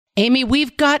Amy,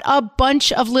 we've got a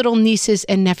bunch of little nieces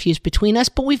and nephews between us,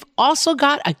 but we've also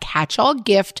got a catch-all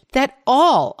gift that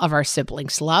all of our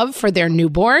siblings love for their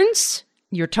newborns.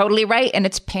 You're totally right, and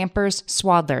it's Pampers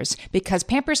Swaddlers, because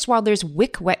Pampers Swaddlers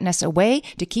wick wetness away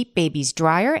to keep babies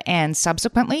drier and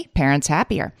subsequently parents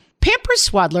happier. Pampers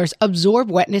Swaddlers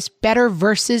absorb wetness better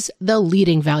versus the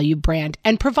leading value brand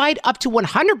and provide up to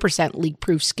 100%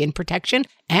 leak-proof skin protection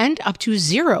and up to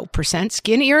 0%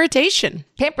 skin irritation.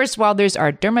 Pampers Swaddlers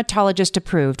are dermatologist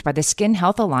approved by the Skin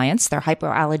Health Alliance. They're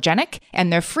hypoallergenic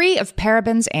and they're free of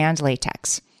parabens and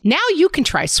latex. Now you can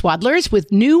try Swaddlers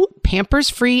with new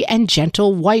Pampers-free and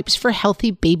gentle wipes for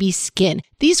healthy baby skin.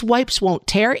 These wipes won't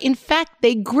tear. In fact,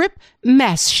 they grip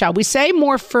mess, shall we say,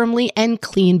 more firmly and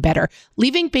clean better,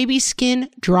 leaving baby skin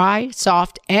dry,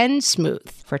 soft, and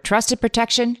smooth. For trusted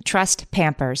protection, trust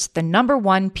Pampers, the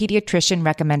 #1 pediatrician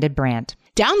recommended brand.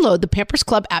 Download the Pampers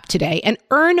Club app today and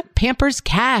earn Pampers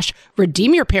Cash.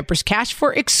 Redeem your Pampers Cash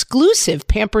for exclusive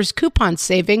Pampers coupon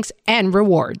savings and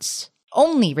rewards.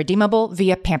 Only redeemable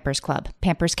via Pampers Club.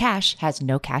 Pampers Cash has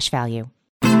no cash value.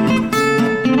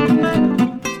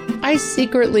 I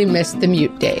secretly miss the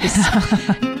mute days.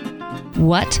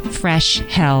 What fresh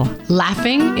hell?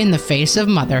 Laughing in the face of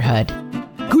motherhood.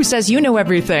 Who says you know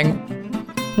everything?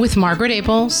 With Margaret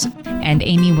Abels and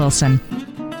Amy Wilson.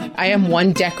 I am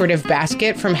one decorative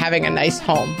basket from having a nice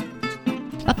home.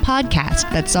 A podcast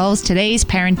that solves today's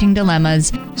parenting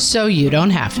dilemmas so you don't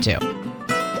have to.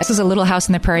 This is a Little House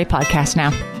on the Prairie podcast now.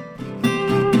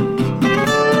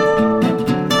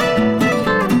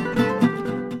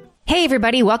 Hey,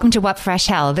 everybody. Welcome to What Fresh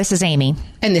Hell. This is Amy.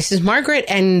 And this is Margaret.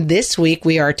 And this week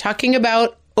we are talking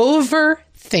about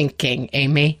overthinking,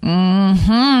 Amy.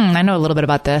 I know a little bit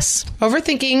about this.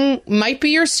 Overthinking might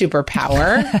be your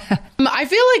superpower. I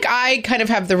feel like I kind of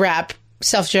have the rap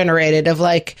self-generated of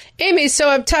like, Amy's so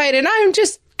uptight and I'm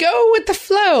just go with the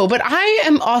flow. But I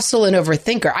am also an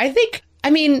overthinker. I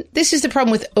mean, this is the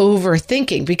problem with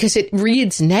overthinking because it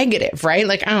reads negative, right?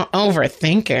 Like, I'm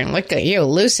overthinking. Look at you,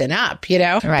 loosen up, you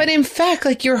know? Right. But in fact,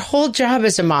 like your whole job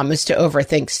as a mom is to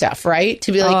overthink stuff, right?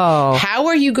 To be like, how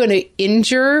are you going to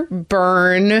injure,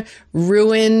 burn,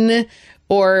 ruin,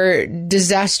 or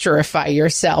disasterify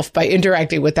yourself by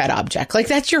interacting with that object? Like,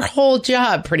 that's your whole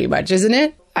job pretty much, isn't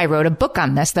it? I wrote a book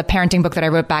on this, the parenting book that I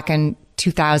wrote back in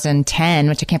 2010,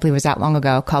 which I can't believe was that long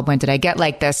ago, called When Did I Get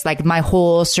Like This? Like my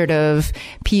whole sort of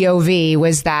POV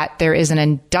was that there is an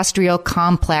industrial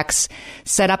complex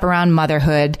set up around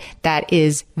motherhood that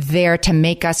is there to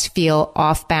make us feel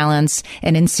off balance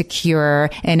and insecure.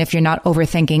 And if you're not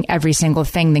overthinking every single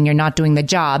thing, then you're not doing the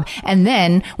job. And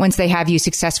then once they have you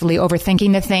successfully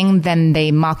overthinking the thing, then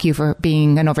they mock you for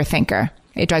being an overthinker.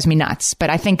 It drives me nuts.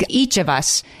 But I think each of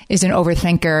us is an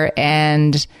overthinker,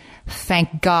 and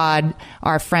thank God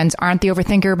our friends aren't the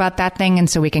overthinker about that thing. And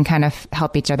so we can kind of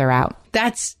help each other out.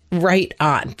 That's right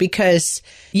on, because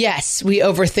yes, we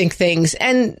overthink things.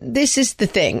 And this is the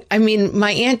thing. I mean,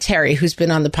 my Aunt Terry, who's been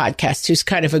on the podcast, who's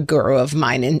kind of a guru of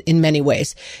mine in many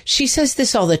ways, she says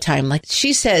this all the time. Like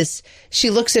she says, she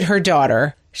looks at her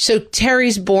daughter. So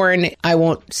Terry's born, I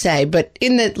won't say, but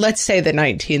in the, let's say the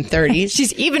 1930s.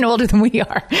 She's even older than we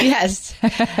are. Yes.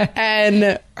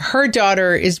 And her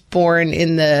daughter is born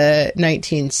in the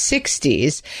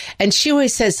 1960s. And she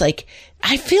always says, like,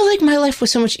 I feel like my life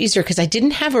was so much easier because I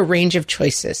didn't have a range of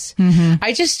choices. Mm-hmm.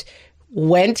 I just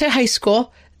went to high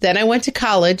school. Then I went to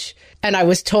college and I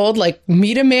was told, like,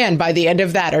 meet a man by the end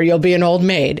of that or you'll be an old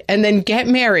maid, and then get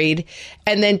married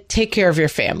and then take care of your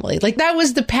family. Like, that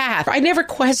was the path. I never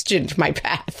questioned my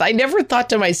path. I never thought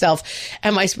to myself,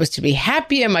 am I supposed to be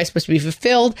happy? Am I supposed to be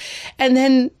fulfilled? And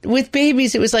then with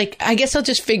babies, it was like, I guess I'll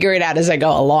just figure it out as I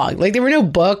go along. Like, there were no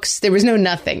books. There was no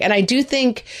nothing. And I do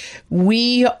think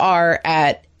we are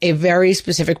at a very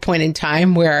specific point in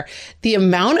time where the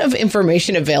amount of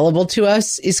information available to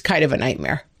us is kind of a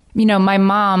nightmare. You know, my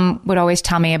mom would always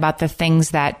tell me about the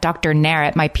things that Dr.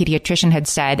 Narrett, my pediatrician, had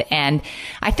said. And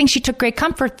I think she took great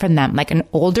comfort from them. Like an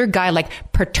older guy, like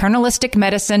paternalistic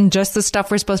medicine, just the stuff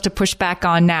we're supposed to push back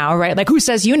on now, right? Like, who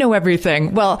says you know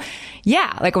everything? Well,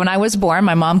 yeah, like when I was born,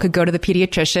 my mom could go to the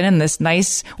pediatrician and this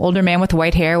nice older man with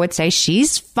white hair would say,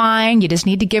 she's fine. You just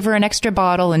need to give her an extra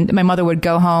bottle. And my mother would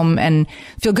go home and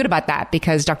feel good about that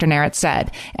because Dr. Narrett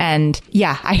said. And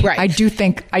yeah, I do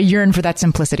think I yearn for that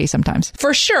simplicity sometimes.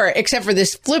 For sure. Sure, except for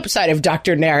this flip side of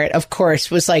Dr. Narrett, of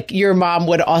course, was like your mom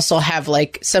would also have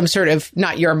like some sort of,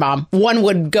 not your mom, one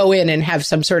would go in and have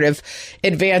some sort of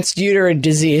advanced uterine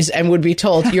disease and would be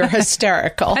told you're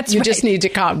hysterical. You just need to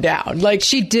calm down. Like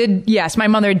she did. Yes, my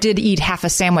mother did eat half a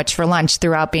sandwich for lunch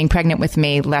throughout being pregnant with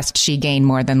me, lest she gain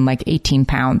more than like 18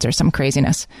 pounds or some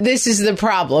craziness. This is the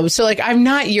problem. So like, I'm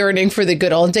not yearning for the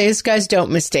good old days, guys.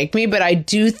 Don't mistake me. But I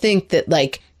do think that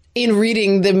like, in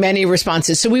reading the many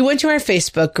responses. So we went to our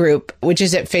Facebook group, which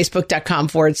is at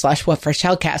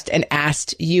facebook.com/whatfreshhellcast, and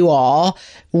asked you all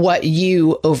what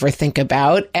you overthink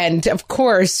about. And of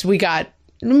course, we got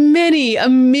a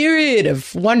myriad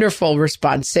of wonderful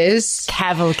responses.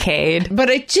 Cavalcade. But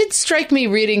it did strike me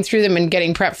reading through them and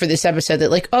getting prepped for this episode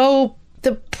that like, oh,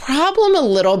 the problem a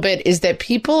little bit is that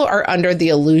people are under the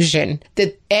illusion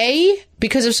that A,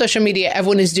 because of social media,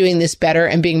 everyone is doing this better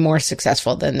and being more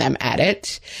successful than them at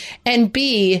it. And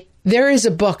B, there is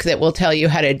a book that will tell you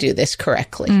how to do this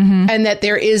correctly. And that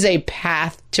there is a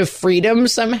path to freedom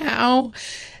somehow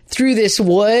through this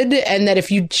wood. And that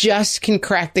if you just can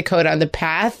crack the code on the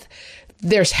path,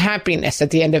 there's happiness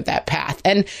at the end of that path.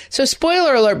 And so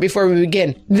spoiler alert before we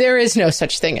begin, there is no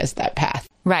such thing as that path.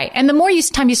 Right. And the more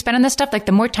time you spend on this stuff, like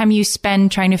the more time you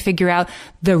spend trying to figure out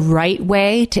the right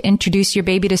way to introduce your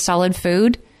baby to solid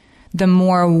food, the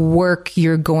more work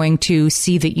you're going to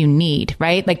see that you need,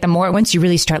 right? Like the more, once you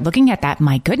really start looking at that,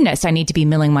 my goodness, I need to be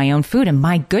milling my own food. And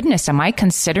my goodness, am I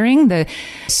considering the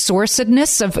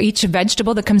sourcedness of each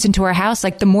vegetable that comes into our house?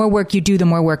 Like the more work you do, the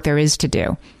more work there is to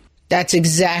do. That's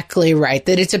exactly right.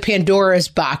 That it's a Pandora's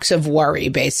box of worry,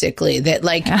 basically. That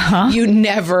like you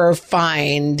never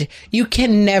find, you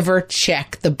can never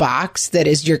check the box that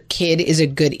is your kid is a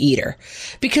good eater.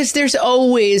 Because there's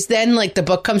always then like the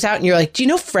book comes out and you're like, do you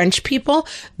know French people?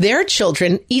 Their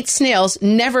children eat snails,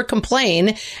 never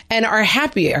complain, and are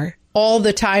happier all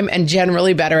the time and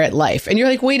generally better at life. And you're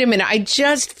like, wait a minute, I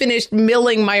just finished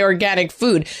milling my organic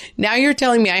food. Now you're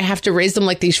telling me I have to raise them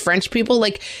like these French people?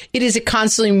 Like it is a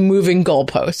constantly moving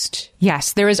goalpost.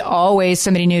 Yes, there is always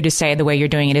somebody new to say the way you're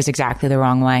doing it is exactly the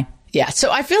wrong way. Yeah. So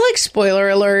I feel like, spoiler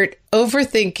alert,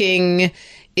 overthinking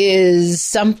is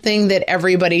something that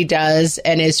everybody does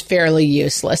and is fairly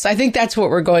useless. I think that's what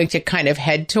we're going to kind of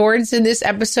head towards in this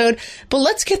episode. But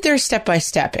let's get there step by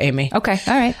step, Amy. Okay.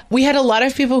 All right. We had a lot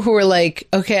of people who were like,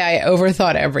 okay, I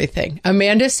overthought everything.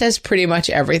 Amanda says pretty much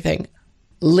everything.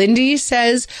 Lindy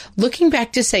says, looking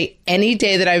back to say any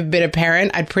day that I've been a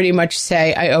parent, I'd pretty much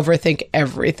say I overthink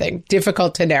everything.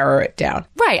 Difficult to narrow it down.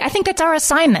 Right. I think that's our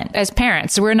assignment as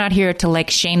parents. So we're not here to like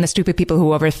shame the stupid people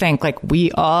who overthink. Like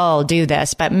we all do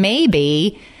this, but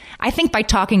maybe I think by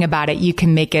talking about it, you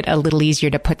can make it a little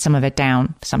easier to put some of it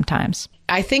down sometimes.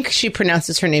 I think she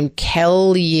pronounces her name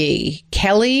Kelly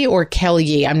or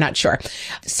Kelly. I'm not sure.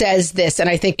 Says this,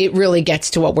 and I think it really gets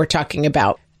to what we're talking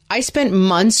about. I spent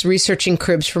months researching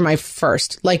cribs for my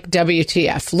first, like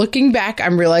WTF. Looking back,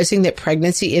 I'm realizing that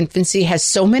pregnancy, infancy has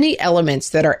so many elements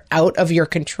that are out of your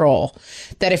control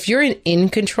that if you're an in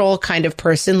control kind of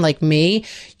person like me,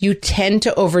 you tend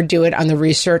to overdo it on the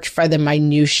research for the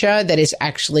minutia that is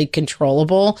actually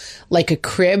controllable, like a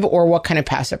crib or what kind of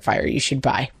pacifier you should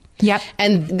buy. Yep.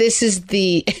 And this is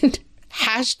the...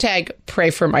 Hashtag pray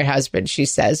for my husband, she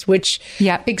says, which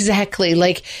exactly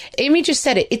like Amy just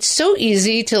said it. It's so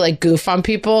easy to like goof on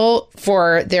people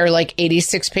for their like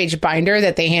 86-page binder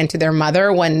that they hand to their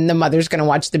mother when the mother's going to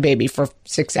watch the baby for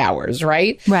 6 hours,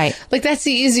 right? Right. Like that's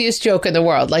the easiest joke in the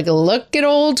world. Like look at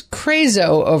old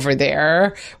Crazo over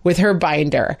there with her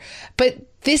binder. But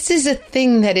this is a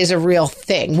thing that is a real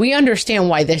thing. We understand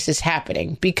why this is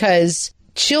happening because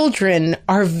children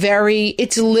are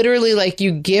it's literally like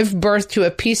you give birth to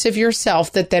a piece of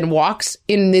yourself that then walks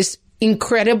in this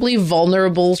incredibly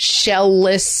vulnerable,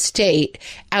 shell-less state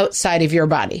outside of your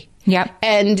body. Yep.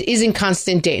 And is in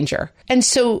constant danger. And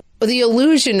so the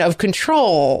illusion of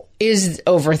control is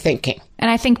overthinking. And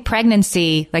I think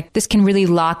pregnancy, like this can really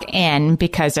lock in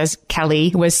because as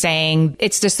Kelly was saying,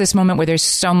 it's just this moment where there's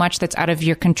so much that's out of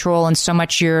your control and so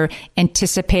much you're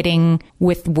anticipating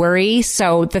with worry.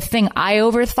 So the thing I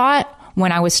overthought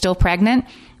when I was still pregnant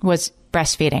was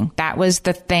breastfeeding. That was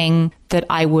the thing that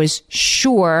I was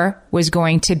sure was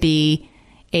going to be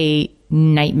a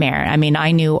nightmare. I mean,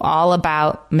 I knew all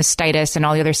about mastitis and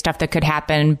all the other stuff that could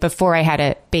happen before I had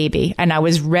a baby. And I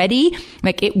was ready.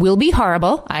 Like, it will be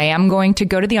horrible. I am going to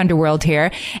go to the underworld here.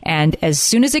 And as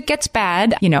soon as it gets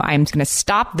bad, you know, I'm going to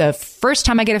stop the first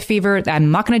time I get a fever.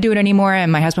 I'm not going to do it anymore. And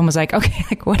my husband was like, okay,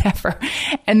 like whatever.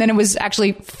 And then it was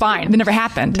actually fine. It never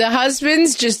happened. The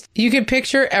husbands just, you can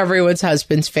picture everyone's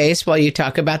husband's face while you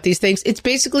talk about these things. It's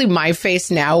basically my face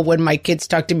now when my kids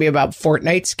talk to me about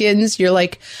Fortnite skins. You're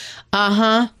like,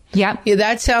 Uh-huh. Yep. Yeah,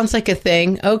 that sounds like a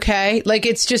thing. Okay. Like,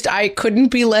 it's just, I couldn't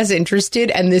be less interested,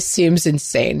 and this seems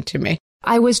insane to me.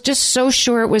 I was just so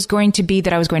sure it was going to be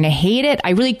that I was going to hate it.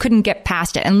 I really couldn't get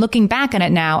past it. And looking back on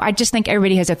it now, I just think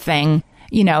everybody has a thing,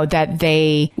 you know, that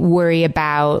they worry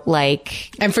about, like...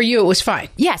 And for you, it was fine.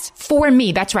 Yes, for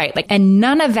me, that's right. Like, and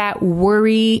none of that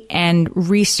worry and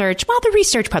research, well, the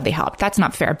research probably helped. That's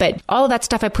not fair. But all of that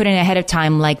stuff I put in ahead of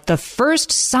time, like the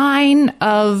first sign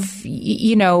of,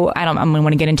 you know, I'm going to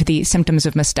want to get into the symptoms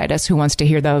of mastitis. Who wants to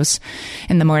hear those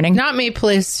in the morning? Not me,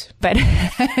 please. But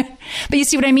you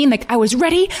see what I mean? Like, I was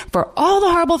ready for all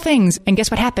the horrible things. And guess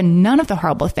what happened? None of the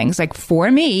horrible things. Like, for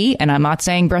me, and I'm not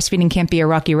saying breastfeeding can't be a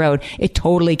rocky road. It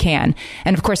totally can.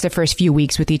 And of course, the first few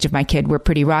weeks with each of my kids were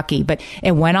pretty rocky, but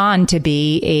it went on to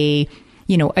be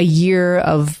a year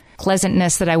of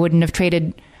pleasantness that I wouldn't have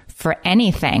traded for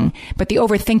anything. But the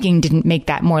overthinking didn't make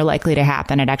that more likely to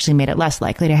happen. It actually made it less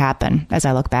likely to happen as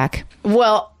I look back.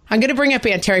 Well, I'm going to bring up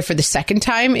Aunt Terry for the second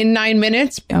time in 9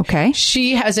 minutes. Okay.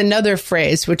 She has another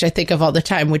phrase, which I think of all the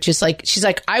time, which is like, she's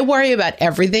like, I worry about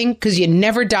everything because you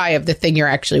never die of the thing you're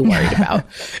actually worried about,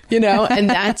 you know?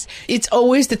 And it's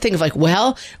always the thing of like,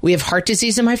 well, we have heart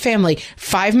disease in my family.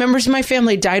 5 members of my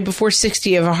family died before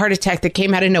 60 of a heart attack that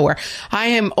came out of nowhere. I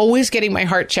am always getting my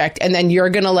heart checked. And then you're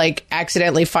going to like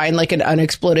accidentally find like an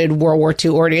unexploded World War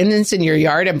II ordnance in your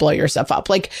yard and blow yourself up.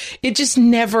 Like, it just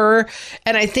never,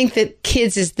 and I think that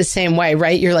kids is the same way,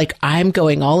 right? You're like, I'm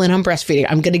going all in on breastfeeding.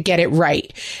 I'm going to get it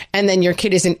right. And then your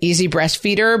kid is an easy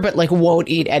breastfeeder, but like won't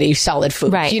eat any solid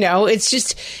food. Right. You know, it's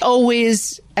just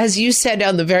always, as you said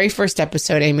on the very first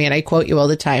episode, Amy, and I quote you all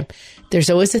the time, there's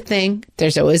always a thing.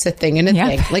 There's always a thing and a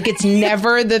thing. Like, it's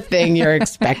never the thing you're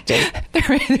expecting.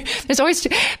 There's always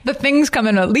the things come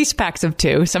in at least packs of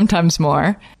 2, sometimes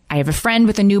more. I have a friend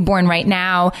with a newborn right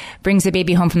now, brings the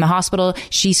baby home from the hospital.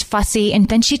 She's fussy. And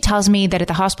then she tells me that at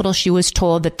the hospital, she was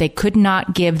told that they could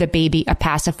not give the baby a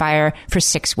pacifier for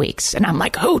 6 weeks. And I'm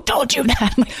like, who told you that?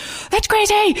 I'm like, that's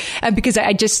crazy. Because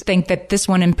I just think that this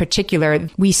one in particular,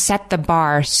 we set the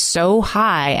bar so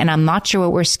high. And I'm not sure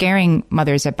what we're scaring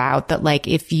mothers about, that like,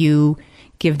 if you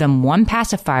give them one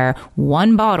pacifier,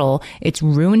 one bottle, it's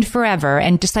ruined forever.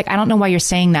 And just like, I don't know why you're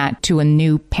saying that to a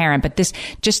new parent, but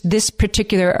this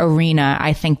particular arena,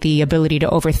 I think the ability to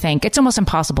overthink, it's almost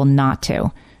impossible not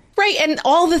to. Right. And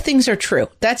all the things are true.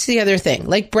 That's the other thing.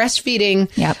 Like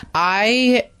breastfeeding, yep.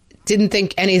 I didn't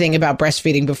think anything about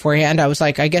breastfeeding beforehand. I was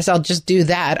like, I guess I'll just do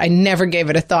that. I never gave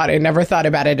it a thought. I never thought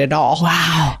about it at all.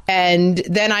 Wow. And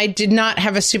then I did not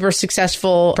have a super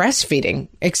successful breastfeeding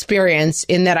experience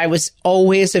in that I was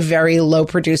always a very low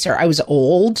producer. I was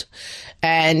old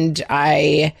and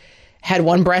I had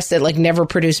one breast that like never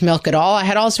produced milk at all. I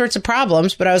had all sorts of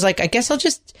problems, but I was like, I guess I'll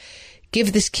just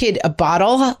give this kid a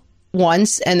bottle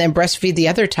once and then breastfeed the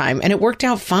other time. And it worked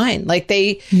out fine. Like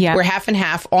they were half and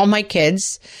half, all my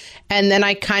kids. And then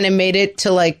I kind of made it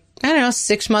to like, I don't know,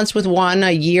 6 months with one,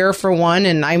 a year for one,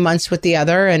 and 9 months with the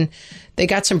other. And they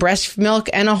got some breast milk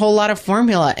and a whole lot of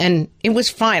formula. And it was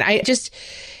fine.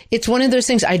 It's one of those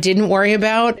things I didn't worry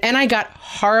about. And I got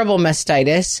horrible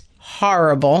mastitis.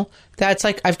 Horrible. That's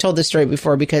like, I've told this story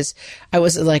before because I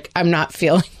was like, I'm not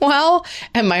feeling well.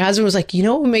 And my husband was like, you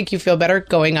know what would make you feel better?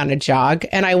 Going on a jog.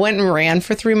 And I went and ran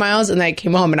for 3 miles and then I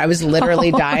came home and I was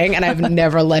literally dying and I've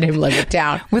never let him live it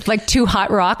down. With like 2 hot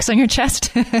rocks on your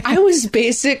chest? I was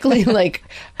basically like,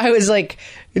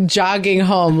 jogging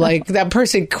home, like that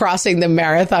person crossing the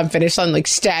marathon finish line, like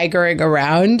staggering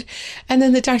around. And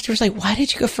then the doctor was like, why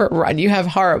did you go for a run? You have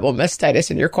horrible mastitis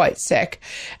and you're quite sick.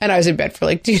 And I was in bed for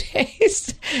like 2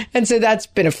 days. And so that's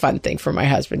been a fun thing for my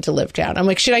husband to live down. I'm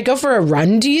like, should I go for a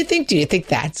run? Do you think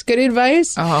that's good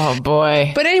advice? Oh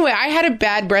boy. But anyway, I had a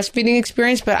bad breastfeeding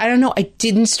experience, but I don't know. I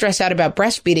didn't stress out about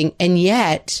breastfeeding. And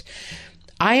yet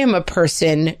I am a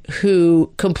person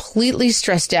who completely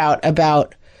stressed out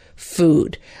about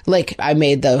food. Like I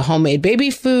made the homemade baby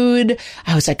food.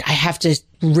 I was like, I have to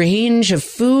range of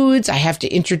foods. I have to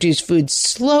introduce food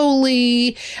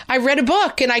slowly. I read a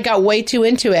book and I got way too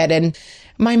into it. And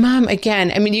my mom,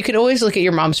 again, I mean, you could always look at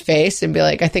your mom's face and be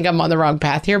like, I think I'm on the wrong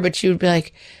path here. But she would be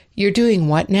like, you're doing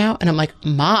what now? And I'm like,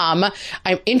 Mom,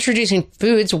 I'm introducing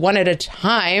foods one at a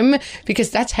time because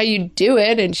that's how you do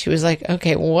it. And she was like,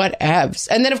 okay, whatevs.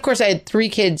 And then, of course, I had 3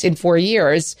 kids in 4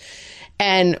 years.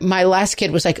 And my last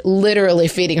kid was like literally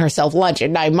feeding herself lunch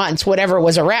at 9 months, whatever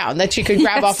was around that she could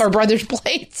grab off her brother's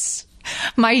plates.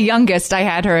 My youngest, I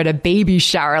had her at a baby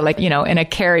shower, like, in a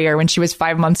carrier when she was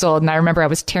 5 months old. And I remember I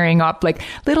was tearing up like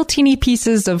little teeny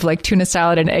pieces of like tuna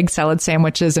salad and egg salad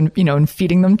sandwiches and, and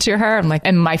feeding them to her.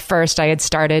 And my first, I had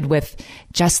started with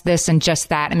just this and just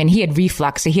that. I mean, he had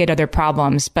reflux, so he had other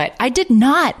problems, but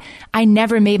I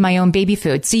never made my own baby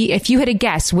food. See, if you had to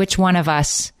guess which one of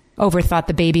us overthought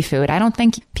the baby food, I don't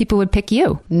think people would pick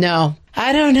you. No,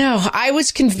 I don't know. I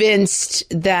was convinced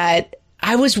that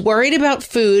I was worried about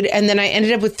food, and then I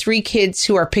ended up with 3 kids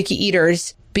who are picky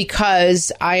eaters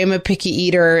because I am a picky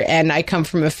eater and I come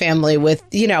from a family with,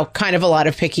 kind of a lot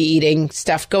of picky eating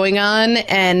stuff going on.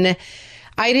 And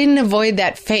I didn't avoid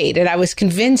that fate. And I was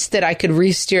convinced that I could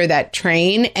re-steer that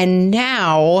train. And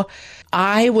now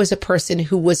I was a person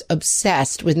who was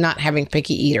obsessed with not having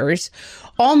picky eaters.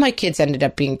 All my kids ended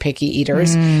up being picky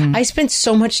eaters. I spent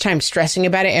so much time stressing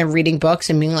about it and reading books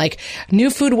and being like,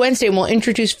 New Food Wednesday will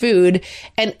introduce food.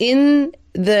 And in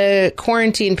the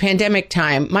quarantine pandemic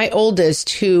time, my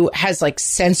oldest, who has like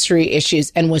sensory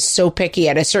issues and was so picky,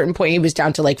 at a certain point, he was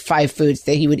down to like 5 foods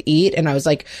that he would eat. And I was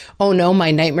like, oh no, my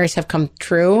nightmares have come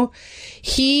true.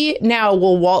 He now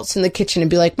will waltz in the kitchen and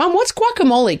be like, Mom, what's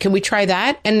guacamole? Can we try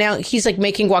that? And now he's like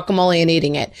making guacamole and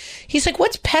eating it. He's like,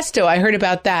 what's pesto? I heard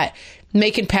about that.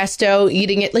 Making pesto,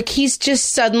 eating it. Like, he's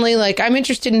just suddenly like, I'm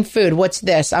interested in food. What's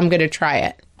this? I'm going to try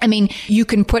it. I mean, you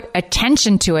can put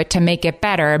attention to it to make it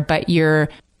better, but you're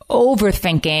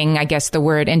overthinking, I guess the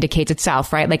word indicates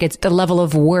itself, right? Like, it's the level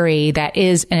of worry that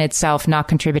is in itself not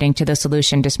contributing to the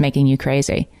solution, just making you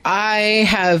crazy. I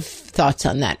have thoughts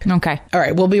on that. Okay. All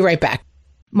right. We'll be right back.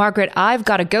 Margaret, I've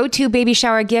got a go-to baby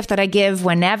shower gift that I give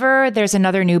whenever there's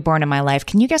another newborn in my life.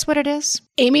 Can you guess what it is?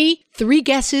 Amy, 3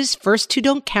 guesses. First 2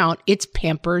 don't count. It's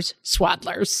Pampers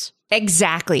Swaddlers.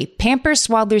 Exactly. Pampers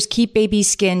Swaddlers keep baby's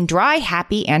skin dry,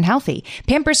 happy, and healthy.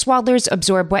 Pampers Swaddlers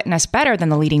absorb wetness better than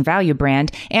the leading value brand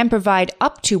and provide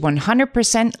up to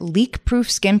 100%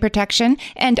 leak-proof skin protection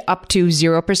and up to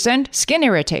 0% skin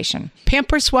irritation.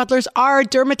 Pampers Swaddlers are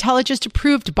dermatologist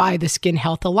approved by the Skin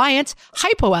Health Alliance,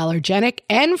 hypoallergenic,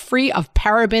 and free of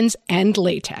parabens and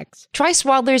latex. Try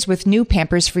Swaddlers with new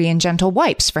Pampers Free and Gentle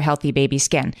wipes for healthy baby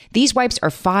skin. These wipes are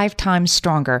 5 times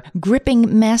stronger,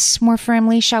 gripping mess more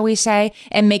firmly, shall we say,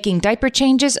 and making diaper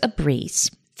changes a breeze.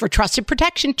 For trusted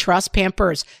protection, trust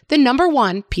Pampers, the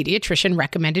 #1 pediatrician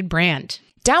recommended brand.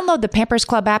 Download the Pampers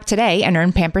Club app today and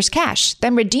earn Pampers Cash.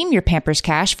 Then redeem your Pampers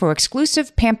Cash for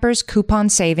exclusive Pampers coupon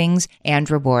savings and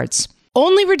rewards.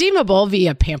 Only redeemable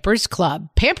via Pampers Club.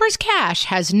 Pampers Cash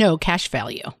has no cash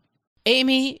value.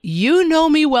 Amy, you know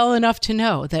me well enough to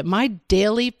know that my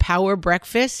daily power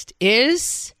breakfast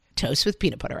is toast with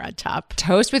peanut butter on top.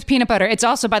 Toast with peanut butter. It's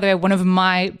also, by the way, one of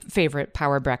my favorite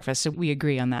power breakfasts. So we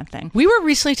agree on that thing. We were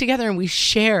recently together and we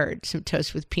shared some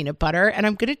toast with peanut butter. And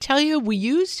I'm going to tell you, we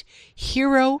used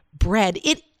Hero bread.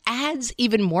 It adds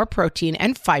even more protein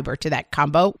and fiber to that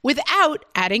combo without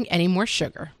adding any more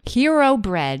sugar. Hero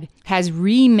bread has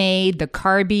remade the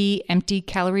carby, empty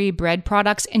calorie bread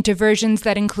products into versions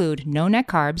that include no net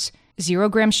carbs, 0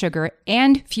 gram sugar,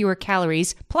 and fewer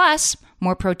calories, plus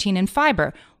more protein and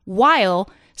fiber, while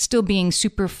still being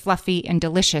super fluffy and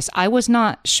delicious. I was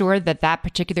not sure that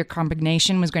particular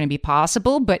combination was going to be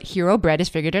possible, but Hero Bread has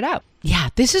figured it out. Yeah,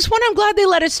 this is one I'm glad they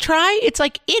let us try. It's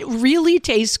like, it really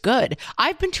tastes good.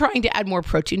 I've been trying to add more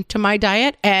protein to my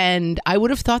diet, and I would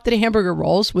have thought that a hamburger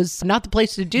rolls was not the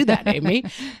place to do that, Amy.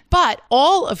 But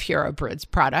all of Hero Bread's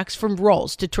products, from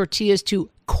rolls to tortillas to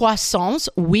croissants,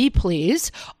 we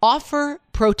please, offer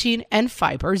protein and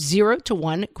fiber, 0 to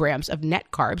 1 grams of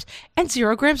net carbs, and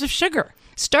 0 grams of sugar.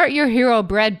 Start your Hero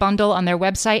Bread bundle on their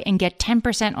website and get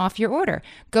 10% off your order.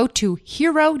 Go to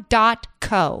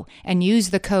hero.co and use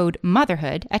the code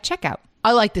motherhood at checkout.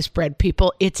 I like this bread,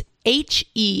 people. It's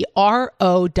HERO.co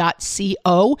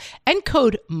and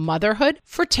code motherhood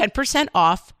for 10%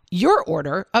 off your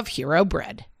order of Hero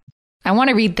Bread. I want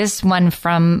to read this one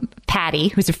from Patty,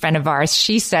 who's a friend of ours.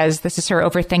 She says, this is her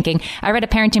overthinking. I read a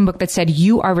parenting book that said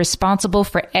you are responsible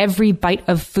for every bite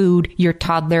of food your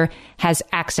toddler has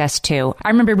access to. I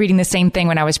remember reading the same thing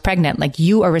when I was pregnant. Like,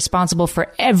 you are responsible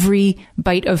for every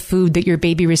bite of food that your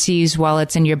baby receives while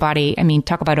it's in your body. I mean,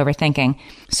 talk about overthinking.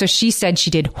 So she said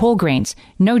she did whole grains,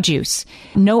 no juice,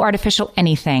 no artificial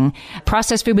anything.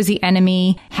 Processed food was the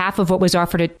enemy. Half of what was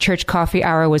offered at church coffee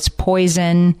hour was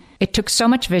poison. It took so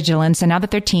much vigilance. And now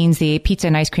that they're teens, they eat pizza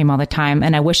and ice cream all the time.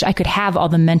 And I wish I could have all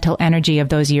the mental energy of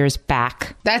those years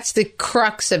back. That's the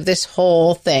crux of this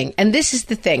whole thing. And this is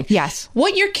the thing. Yes.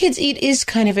 What your kids eat is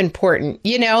kind of important.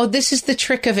 You know, this is the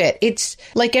trick of it. It's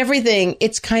like everything,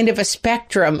 it's kind of a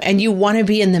spectrum, and you want to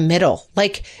be in the middle.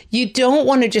 Like, you don't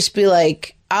want to just be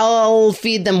like, I'll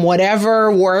feed them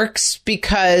whatever works,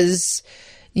 because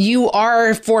you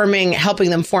are helping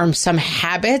them form some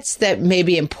habits that may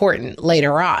be important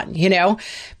later on, you know?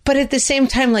 But at the same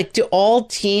time, like, do all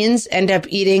teens end up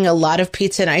eating a lot of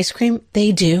pizza and ice cream?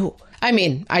 They do. I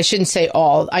mean, I shouldn't say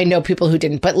all. I know people who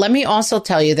didn't. But let me also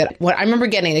tell you that when I remember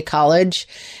getting to college,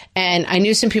 and I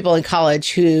knew some people in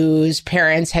college whose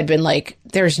parents had been like,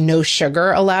 there's no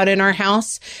sugar allowed in our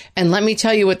house. And let me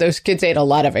tell you what those kids ate a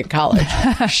lot of in college.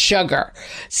 Sugar.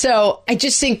 So I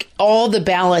just think all the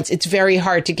balance, it's very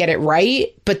hard to get it right.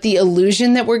 But the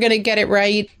illusion that we're going to get it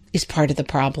right is part of the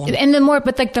problem. And the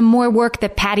more work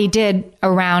that Patty did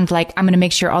around, like, I'm going to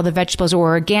make sure all the vegetables are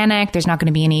organic. There's not going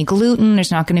to be any gluten.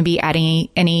 There's not going to be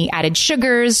any added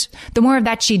sugars. The more of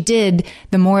that she did,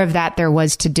 the more of that there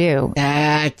was to do.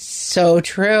 That's so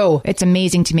true. It's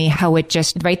amazing to me how it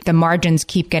just, right, the margins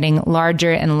keep getting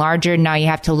larger and larger. Now you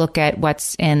have to look at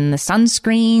what's in the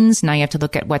sunscreens. Now you have to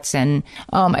look at what's in,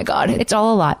 oh my God, it's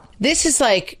all a lot. This is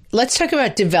like, let's talk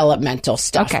about developmental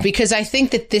stuff, because I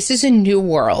think that this is a new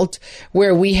world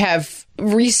where we have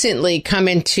recently come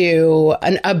into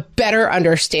a better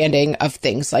understanding of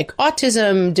things like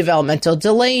autism, developmental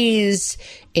delays,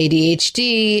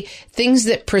 ADHD, things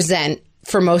that present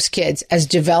for most kids as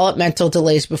developmental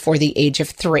delays before the age of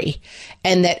 3,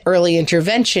 and that early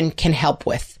intervention can help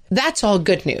with. That's all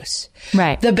good news.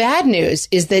 Right. The bad news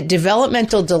is that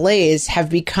developmental delays have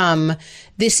become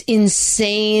this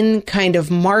insane kind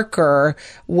of marker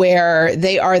where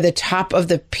they are the top of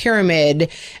the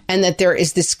pyramid, and that there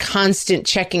is this constant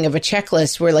checking of a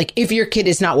checklist where, like, if your kid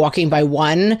is not walking by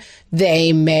 1,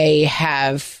 they may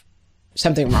have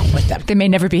something wrong with them. They may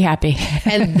never be happy.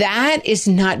 And that is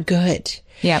not good.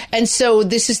 Yeah. And so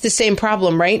this is the same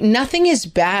problem, right? Nothing is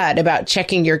bad about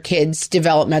checking your kids'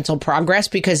 developmental progress,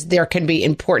 because there can be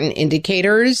important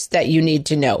indicators that you need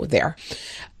to know there.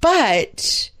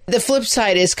 But the flip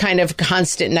side is kind of a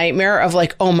constant nightmare of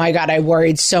like, oh my God, I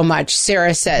worried so much.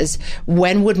 Sarah says,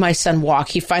 when would my son walk?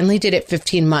 He finally did it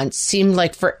 15 months. Seemed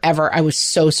like forever. I was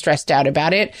so stressed out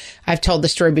about it. I've told the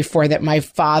story before that my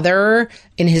father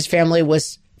in his family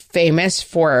was famous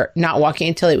for not walking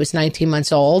until he was 19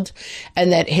 months old,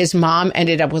 and that his mom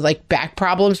ended up with like back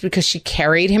problems because she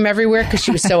carried him everywhere because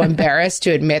she was so embarrassed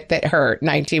to admit that her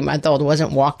 19-month-old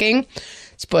wasn't walking.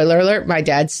 Spoiler alert, my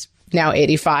dad's now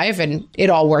 85, and it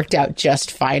all worked out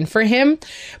just fine for him.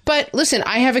 But listen,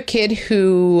 I have a kid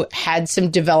who had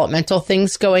some developmental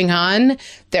things going on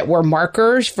that were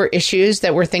markers for issues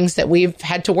that were things that we've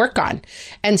had to work on.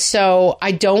 And so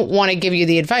I don't want to give you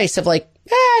the advice of like,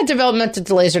 developmental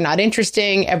delays are not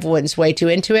interesting. Everyone's way too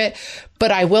into it.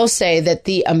 But I will say that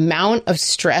the amount of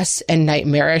stress and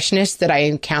nightmarishness that I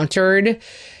encountered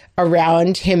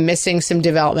around him missing some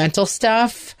developmental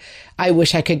stuff, I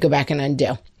wish I could go back and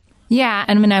undo. Yeah.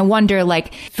 And I mean, I wonder,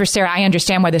 like, for Sarah, I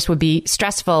understand why this would be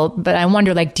stressful, but I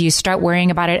wonder, like, do you start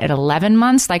worrying about it at 11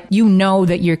 months? Like, you know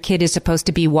that your kid is supposed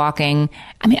to be walking.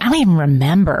 I mean, I don't even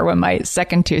remember when my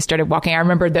second two started walking. I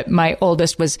remember that my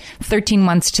oldest was 13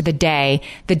 months to the day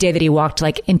that he walked,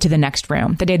 like, into the next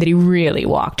room, the day that he really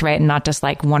walked, right? And not just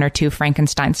like 1 or 2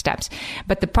 Frankenstein steps.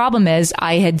 But the problem is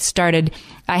I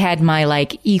had my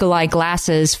like eagle eye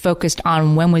glasses focused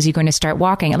on when was he going to start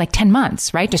walking at like 10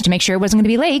 months, right? Just to make sure it wasn't going to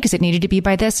be late because it needed to be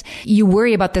by this. You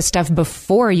worry about this stuff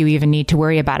before you even need to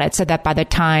worry about it, so that by the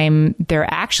time they're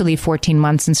actually 14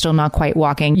 months and still not quite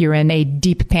walking, you're in a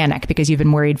deep panic because you've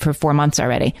been worried for 4 months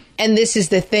already. And this is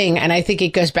the thing. And I think it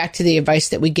goes back to the advice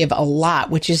that we give a lot,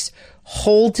 which is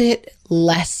hold it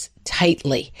less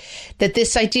tightly. That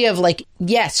this idea of like,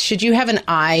 yes, should you have an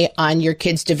eye on your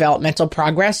kids' developmental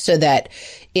progress so that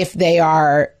if they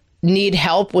need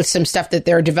help with some stuff that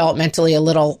they're developmentally a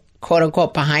little quote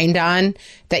unquote behind on,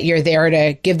 that you're there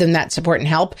to give them that support and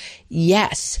help?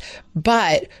 Yes.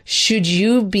 But should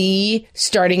you be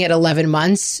starting at 11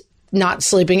 months, not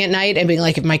sleeping at night and being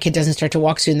like, if my kid doesn't start to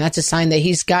walk soon, that's a sign that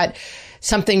he's got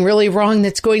something really wrong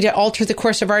that's going to alter the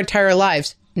course of our entire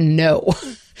lives? No.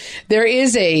 There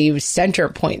is a center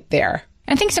point there.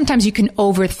 I think sometimes you can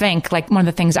overthink. Like, one of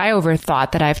the things I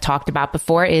overthought that I've talked about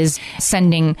before is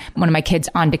sending one of my kids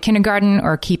on to kindergarten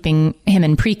or keeping him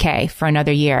in pre-K for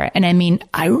another year. And I mean,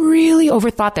 I really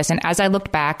overthought this. And as I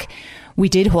looked back, we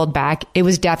did hold back. It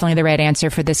was definitely the right answer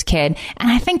for this kid.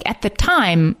 And I think at the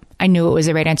time, I knew it was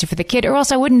the right answer for the kid, or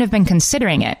else I wouldn't have been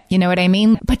considering it. You know what I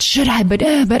mean? But should I? But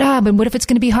what if it's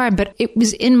going to be hard? But it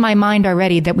was in my mind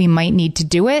already that we might need to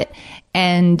do it.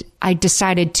 And I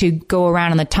decided to go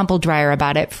around on the tumble dryer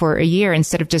about it for a year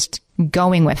instead of just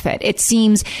going with it. It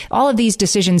seems all of these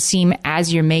decisions seem,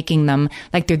 as you're making them,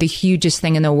 like they're the hugest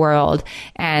thing in the world.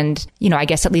 And, I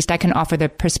guess at least I can offer the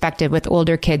perspective with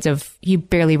older kids of you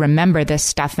barely remember this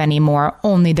stuff anymore,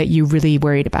 only that you really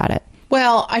worried about it.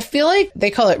 Well, I feel like they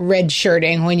call it red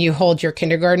shirting when you hold your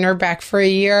kindergartner back for a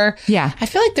year. Yeah. I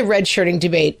feel like the red shirting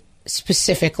debate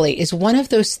specifically is one of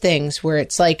those things where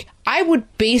it's like, I would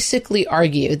basically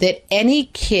argue that any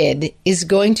kid is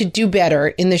going to do better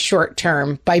in the short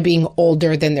term by being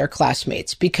older than their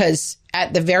classmates, because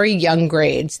at the very young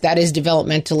grades, that is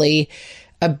developmentally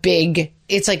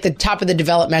it's like the top of the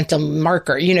developmental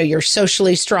marker. You're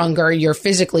socially stronger, you're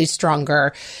physically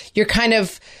stronger, you're kind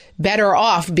of better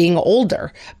off being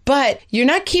older, but you're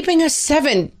not keeping a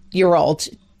 7-year-old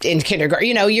in kindergarten.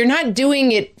 You're not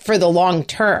doing it for the long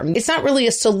term. It's not really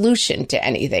a solution to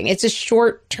anything. It's a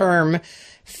short term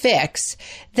fix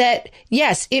that,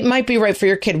 yes, it might be right for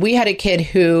your kid. We had a kid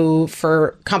who,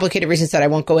 for complicated reasons that I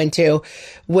won't go into,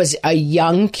 was a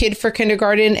young kid for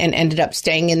kindergarten and ended up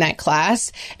staying in that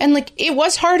class. And it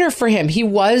was harder for him. He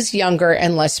was younger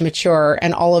and less mature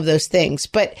and all of those things.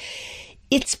 But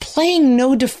it's playing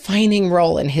no defining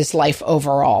role in his life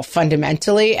overall,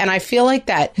 fundamentally. And I feel like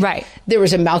that. Right. There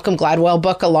was a Malcolm Gladwell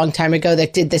book a long time ago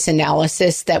that did this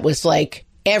analysis that was like,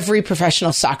 every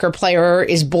professional soccer player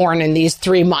is born in these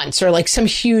 3 months, or some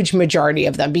huge majority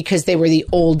of them, because they were the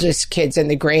oldest kids in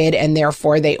the grade. And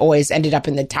therefore, they always ended up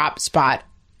in the top spot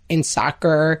in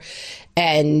soccer.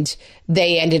 And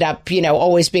they ended up,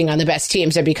 always being on the best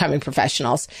teams and becoming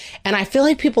professionals. And I feel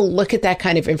like people look at that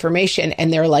kind of information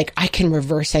and they're like, I can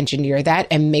reverse engineer that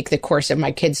and make the course of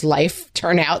my kid's life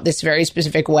turn out this very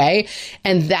specific way.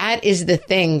 And that is the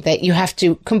thing that you have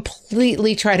to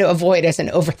completely try to avoid as an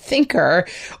overthinker,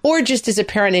 or just as a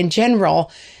parent in general.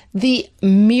 The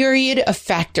myriad of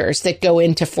factors that go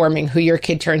into forming who your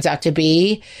kid turns out to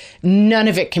be, none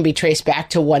of it can be traced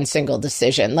back to one single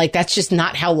decision. That's just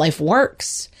not how life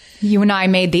works. You and I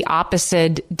made the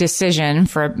opposite decision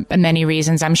for many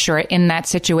reasons, I'm sure, in that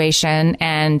situation.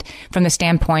 And from the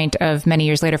standpoint of many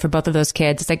years later for both of those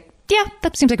kids, it's like, yeah,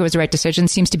 that seems like it was the right decision.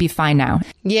 Seems to be fine now.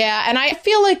 Yeah. And I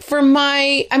feel like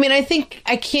I think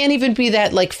I can't even be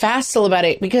that facile about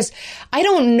it, because I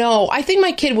don't know. I think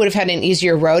my kid would have had an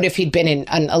easier road if he'd been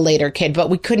a later kid, but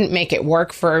we couldn't make it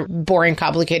work for boring,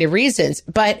 complicated reasons.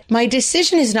 But my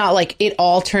decision is not it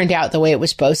all turned out the way it was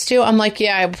supposed to. I'm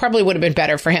yeah, it probably would have been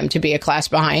better for him to be a class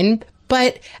behind.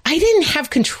 But I didn't have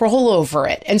control over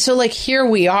it. And so here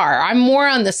we are. I'm more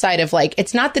on the side of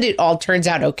it's not that it all turns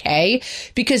out okay,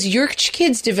 because your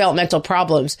kid's developmental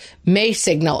problems may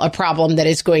signal a problem that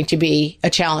is going to be a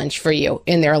challenge for you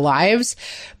in their lives.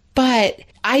 But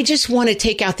I just want to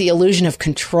take out the illusion of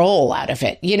control out of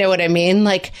it. You know what I mean?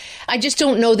 I just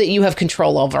don't know that you have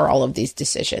control over all of these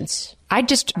decisions. I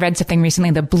just read something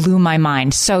recently that blew my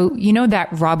mind. So, that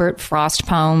Robert Frost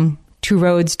poem, Two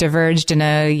roads diverged in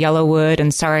a yellow wood,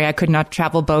 and sorry I could not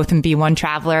travel both and be one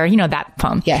traveler. That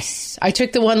poem. Yes. I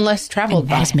took the one less traveled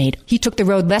by. He took the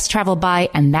road less traveled by,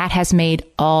 and that has made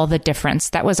all the difference.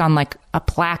 That was on a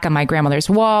plaque on my grandmother's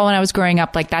wall when I was growing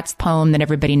up. That's the poem that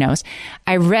everybody knows.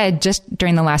 I read just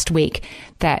during the last week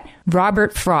that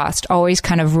Robert Frost always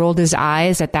kind of rolled his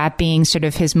eyes at that being sort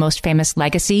of his most famous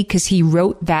legacy, because he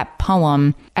wrote that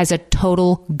poem as a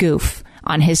total goof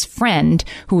on his friend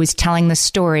who was telling the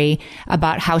story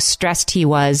about how stressed he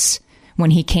was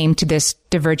when he came to this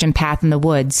divergent path in the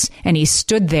woods. And he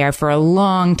stood there for a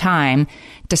long time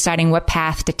deciding what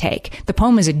path to take. The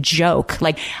poem is a joke.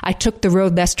 I took the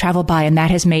road less traveled by, and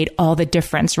that has made all the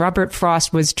difference. Robert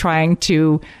Frost was trying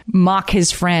to mock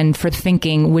his friend for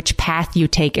thinking which path you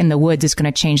take in the woods is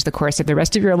going to change the course of the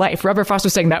rest of your life. Robert Frost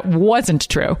was saying that wasn't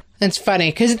true. That's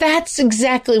funny, because that's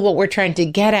exactly what we're trying to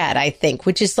get at, I think,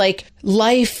 which is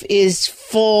life is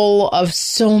full of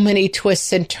so many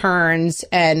twists and turns.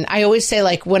 And I always say,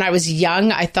 when I was young,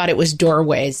 I thought it was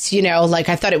doorways,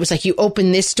 I thought it was you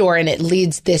open this door and it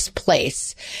leads this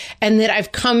place. And that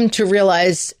I've come to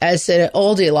realize as an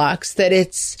Oldilocks that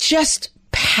it's just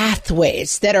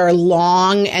pathways that are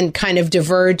long and kind of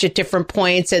diverge at different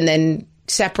points and then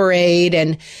separate.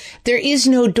 And there is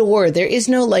no door. There is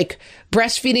no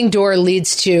breastfeeding door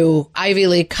leads to Ivy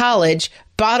League college.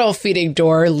 Bottle feeding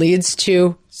door leads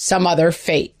to some other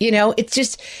fate. It's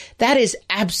just, that is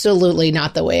absolutely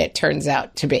not the way it turns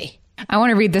out to be. I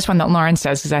want to read this one that Lauren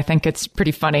says because I think it's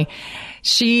pretty funny.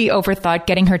 She overthought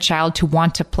getting her child to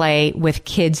want to play with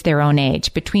kids their own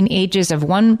age. Between ages of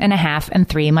 1.5 and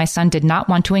 3, my son did not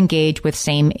want to engage with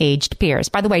same-aged peers.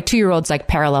 By the way, 2-year-olds like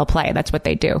parallel play. That's what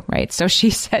they do, right? So she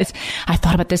says, I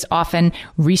thought about this often,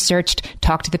 researched,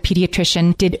 talked to the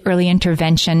pediatrician, did early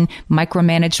intervention,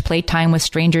 micromanaged playtime with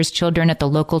strangers' children at the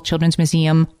local children's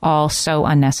museum, all so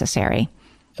unnecessary.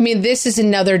 I mean, this is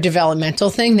another developmental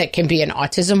thing that can be an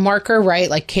autism marker, right?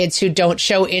 Like kids who don't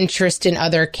show interest in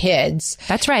other kids.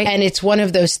 That's right. And it's one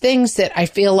of those things that I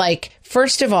feel like,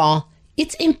 first of all,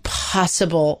 it's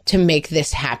impossible to make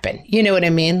this happen. You know what I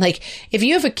mean? Like if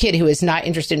you have a kid who is not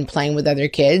interested in playing with other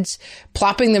kids,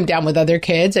 plopping them down with other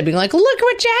kids and being like, look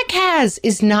what Jack has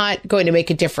is not going to make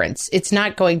a difference. It's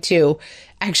not going to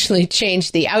actually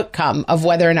change the outcome of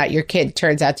whether or not your kid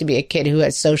turns out to be a kid who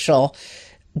has social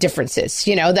differences,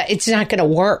 you know, that it's not going to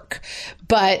work.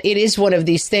 But it is one of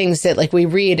these things that like we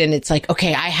read and it's like,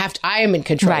 okay, I am in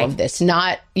control of this,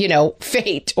 not, you know,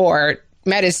 fate or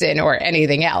medicine or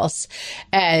anything else.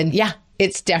 And yeah,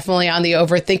 it's definitely on the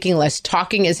overthinking list.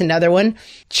 Talking is another one.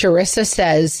 Charissa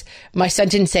says, my son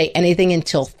didn't say anything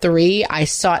until 3. I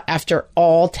sought after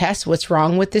all tests. What's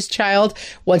wrong with this child?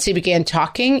 Once he began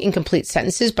talking in complete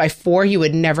sentences, by 4, you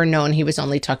would never known he was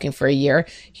only talking for a year.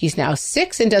 He's now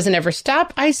 6 and doesn't ever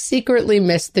stop. I secretly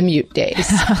miss the mute days.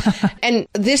 And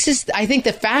this is, I think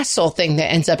the fast soul thing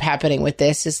that ends up happening with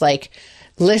this is like,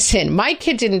 listen, my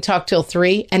kid didn't talk till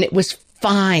 3 and it was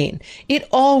fine. It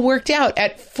all worked out.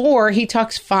 At 4, he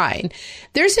talks fine.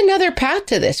 There's another path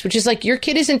to this, which is like your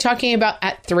kid isn't talking about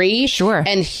at 3. Sure.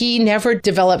 And he never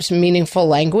develops meaningful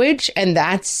language. And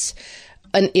that's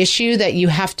an issue that you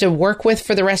have to work with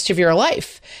for the rest of your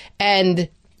life. And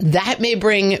that may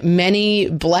bring many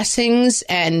blessings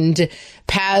and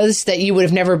paths that you would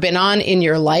have never been on in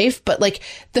your life. But like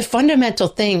the fundamental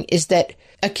thing is that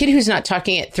a kid who's not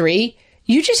talking at 3,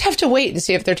 you just have to wait and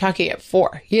see if they're talking at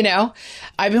 4, you know?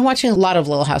 I've been watching a lot of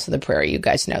Little House on the Prairie. You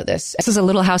guys know this. This is a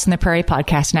Little House on the Prairie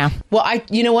podcast now. Well,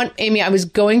 you know what, Amy? I was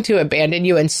going to abandon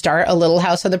you and start a Little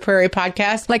House on the Prairie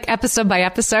podcast. Like episode by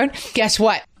episode? Guess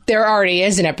what? There already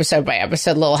is an episode by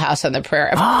episode Little House on the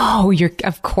Prairie. Oh,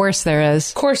 of course there is.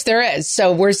 Of course there is.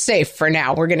 So we're safe for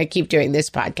now. We're going to keep doing this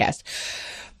podcast.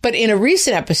 But in a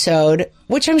recent episode,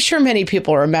 which I'm sure many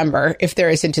people remember if they're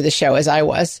as into the show as I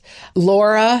was,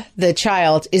 Laura, the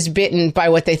child, is bitten by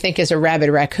what they think is a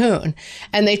rabid raccoon.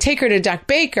 And they take her to Doc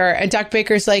Baker, and Doc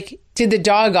Baker's like, did the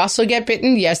dog also get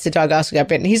bitten? Yes, the dog also got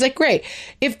bitten. He's like, great.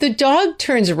 If the dog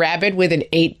turns rabid within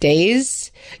 8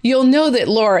 days, you'll know that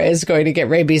Laura is going to get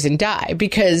rabies and die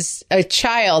because a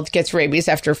child gets rabies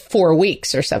after 4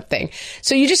 weeks or something.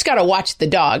 So you just got to watch the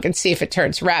dog and see if it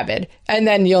turns rabid. And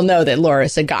then you'll know that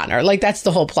Laura's a goner. Like, that's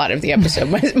the whole plot of the episode.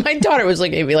 My daughter was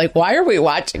looking at me like, why are we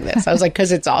watching this? I was like,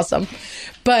 because it's awesome.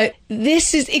 But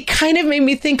it kind of made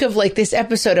me think of like this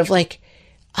episode of like,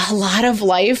 a lot of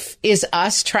life is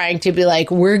us trying to be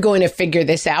like, we're going to figure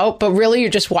this out. But really, you're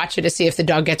just watching to see if the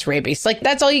dog gets rabies. Like,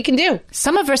 that's all you can do.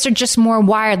 Some of us are just more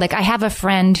wired. Like, I have a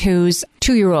friend whose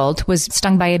 2-year-old was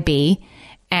stung by a bee.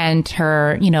 And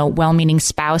her, well-meaning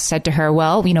spouse said to her,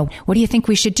 well, what do you think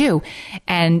we should do?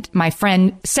 And my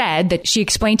friend said that she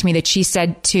explained to me that she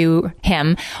said to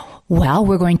him, well,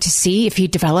 we're going to see if he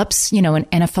develops, an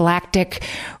anaphylactic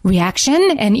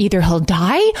reaction and either he'll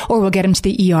die or we'll get him to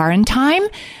the ER in time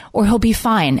or he'll be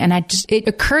fine. And it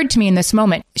occurred to me in this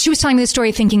moment. She was telling me the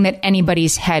story thinking that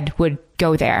anybody's head would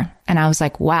go there. And I was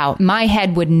like, wow, my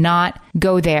head would not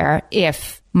go there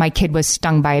if my kid was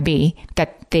stung by a bee,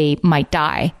 that they might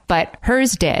die, but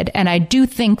hers did. And I do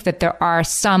think that there are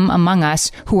some among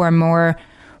us who are more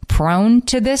prone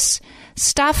to this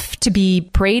stuff, to be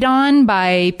preyed on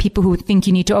by people who think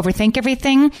you need to overthink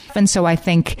everything. And so I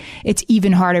think it's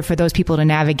even harder for those people to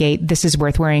navigate this is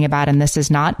worth worrying about and this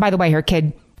is not. By the way, her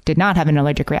kid did not have an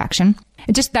allergic reaction.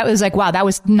 That was like, wow, that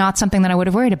was not something that I would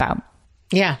have worried about.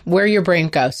 Yeah, where your brain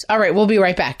goes. All right, we'll be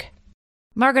right back.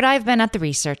 Margaret, I've been at the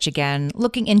research again,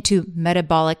 looking into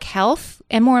metabolic health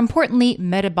and, more importantly,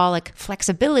 metabolic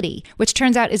flexibility, which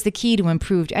turns out is the key to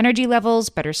improved energy levels,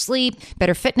 better sleep,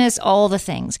 better fitness, all the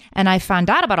things. And I found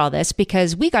out about all this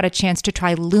because we got a chance to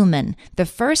try Lumen, the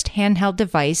first handheld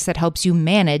device that helps you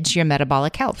manage your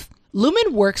metabolic health.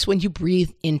 Lumen works when you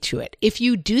breathe into it. If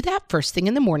you do that first thing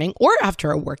in the morning or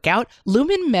after a workout,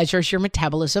 Lumen measures your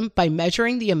metabolism by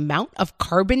measuring the amount of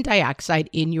carbon dioxide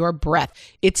in your breath.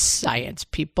 It's science,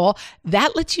 people.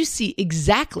 That lets you see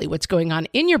exactly what's going on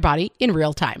in your body in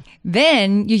real time.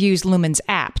 Then you use Lumen's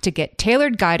app to get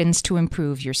tailored guidance to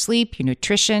improve your sleep, your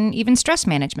nutrition, even stress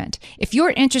management. If you're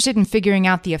interested in figuring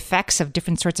out the effects of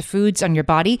different sorts of foods on your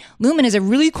body, Lumen is a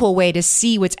really cool way to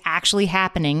see what's actually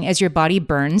happening as your body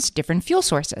burns different fuel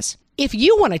sources. If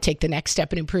you want to take the next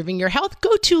step in improving your health,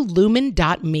 go to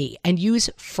lumen.me and use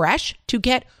FRESH to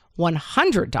get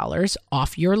 $100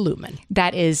 off your Lumen.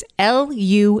 That is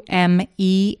LUMEN.ME.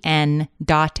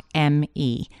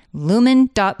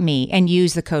 Lumen.me, and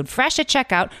use the code FRESH at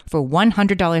checkout for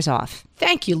 $100 off.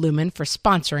 Thank you, Lumen, for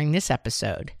sponsoring this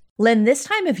episode. Lynn, this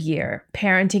time of year,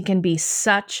 parenting can be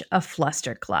such a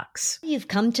flusterclux. You've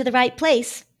come to the right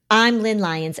place. I'm Lynn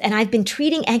Lyons, and I've been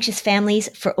treating anxious families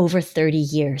for over 30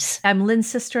 years. I'm Lynn's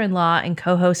sister-in-law and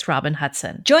co-host Robin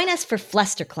Hudson. Join us for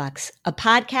Flusterclux, a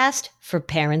podcast for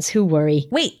parents who worry.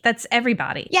 Wait, that's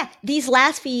everybody. Yeah, these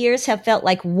last few years have felt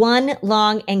like one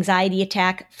long anxiety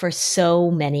attack for so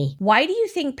many. Why do you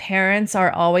think parents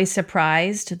are always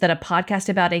surprised that a podcast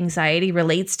about anxiety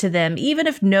relates to them, even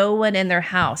if no one in their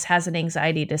house has an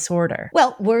anxiety disorder?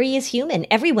 Well, worry is human.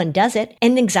 Everyone does it,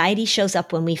 and anxiety shows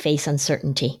up when we face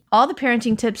uncertainty. All the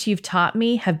parenting tips you've taught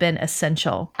me have been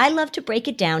essential. I love to break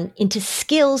it down into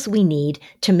skills we need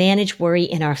to manage worry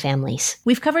in our families.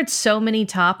 We've covered so many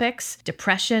topics: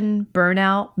 depression,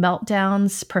 burnout,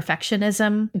 meltdowns,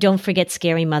 perfectionism. Don't forget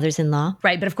scary mothers-in-law.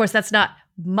 Right, but of course that's not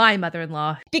my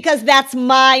mother-in-law. Because that's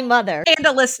my mother. And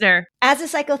a listener. As a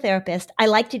psychotherapist, I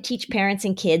like to teach parents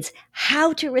and kids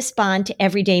how to respond to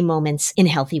everyday moments in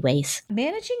healthy ways.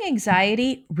 Managing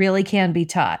anxiety really can be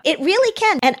taught. It really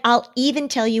can. And I'll even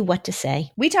tell you what to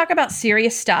say. We talk about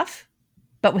serious stuff,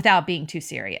 but without being too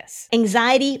serious.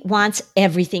 Anxiety wants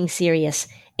everything serious.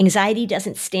 Anxiety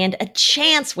doesn't stand a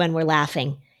chance when we're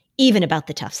laughing, even about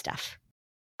the tough stuff.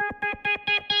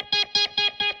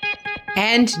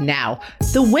 And now,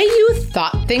 the way you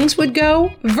thought things would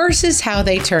go versus how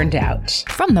they turned out.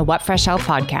 From the What Fresh Hell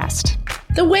podcast.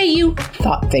 The way you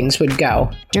thought things would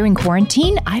go. During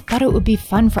quarantine, I thought it would be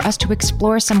fun for us to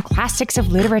explore some classics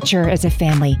of literature as a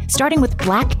family, starting with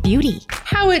Black Beauty.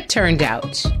 How it turned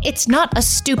out. It's not a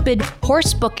stupid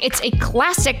horse book. It's a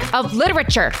classic of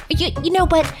literature. You know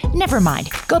what? Never mind.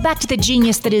 Go back to the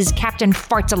genius that is Captain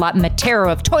Farts-a-Lot and the Terror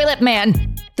of Toilet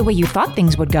Man. The way you thought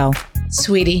things would go.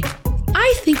 Sweetie,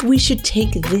 I think we should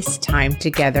take this time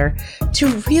together to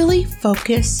really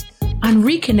focus on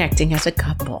reconnecting as a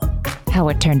couple. How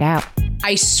it turned out.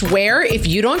 I swear, if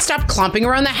you don't stop clomping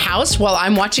around the house while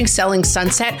I'm watching Selling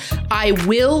Sunset, I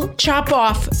will chop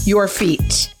off your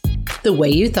feet. The way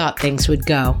you thought things would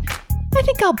go. I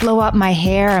think I'll blow out my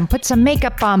hair and put some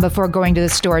makeup on before going to the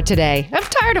store today. I'm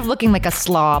tired of looking like a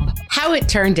slob. How it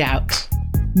turned out.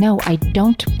 No, I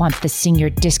don't want the senior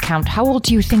discount. How old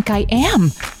do you think I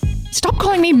am? Stop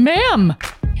calling me ma'am.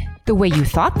 The way you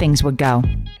thought things would go.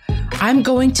 I'm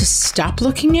going to stop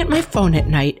looking at my phone at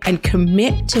night and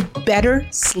commit to better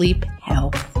sleep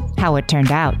health. How it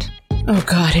turned out. Oh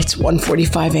God, it's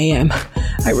 1:45 a.m.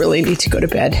 I really need to go to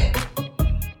bed.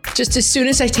 Just as soon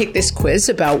as I take this quiz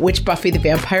about which Buffy the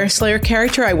Vampire Slayer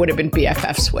character I would have been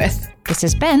BFFs with. This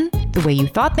has been The Way You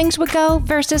Thought Things Would Go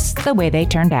versus The Way They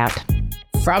Turned Out.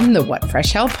 From the What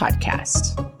Fresh Hell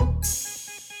podcast.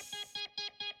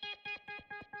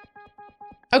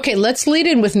 Okay, let's lead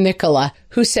in with Nicola,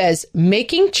 who says,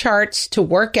 making charts to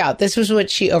work out. This was what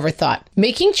she overthought.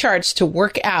 Making charts to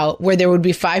work out where there would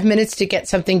be 5 minutes to get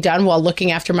something done while looking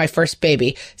after my first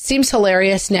baby. Seems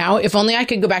hilarious now. If only I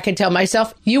could go back and tell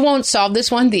myself, you won't solve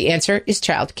this one. The answer is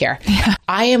childcare. Yeah.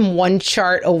 I am one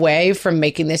chart away from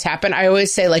making this happen. I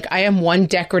always say, like, I am one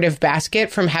decorative basket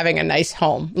from having a nice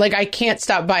home. Like, I can't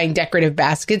stop buying decorative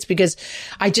baskets because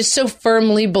I just so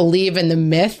firmly believe in the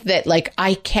myth that, like,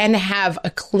 I can have a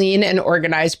clean and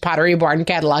organized Pottery Barn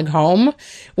catalog home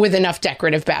with enough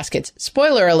decorative baskets.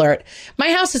 Spoiler alert,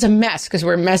 my house is a mess because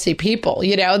we're messy people.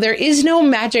 You know, there is no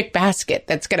magic basket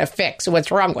that's going to fix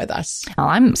what's wrong with us. Well,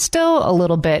 I'm still a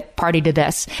little bit party to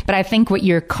this, but I think what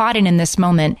you're caught in this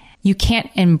moment, you can't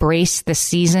embrace the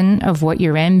season of what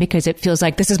you're in because it feels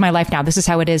like this is my life now. This is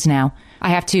how it is now. I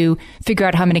have to figure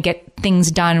out how I'm going to get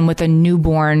things done with a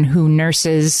newborn who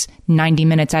nurses 90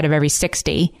 minutes out of every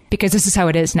 60 because this is how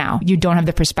it is now. You don't have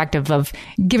the perspective of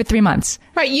give it 3 months.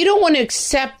 Right. You don't want to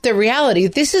accept the reality.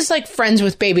 This is like friends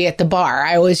with baby at the bar.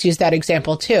 I always use that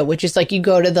example too, which is like you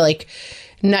go to the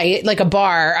night, like a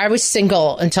bar. I was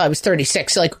single until I was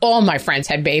 36. So like all my friends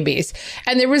had babies.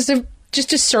 And there was a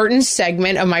just a certain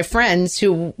segment of my friends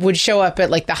who would show up at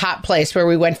like the hot place where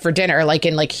we went for dinner, like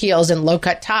in like heels and low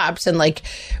cut tops and like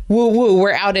woo woo,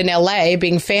 we're out in LA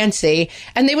being fancy,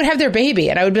 and they would have their baby.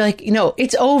 And I would be like,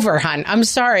 it's over, hon. I'm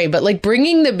sorry. But like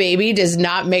bringing the baby does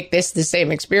not make this the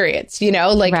same experience,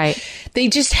 like Right. They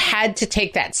just had to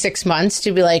take that 6 months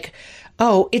to be like,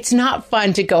 oh, it's not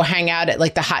fun to go hang out at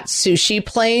like the hot sushi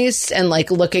place and like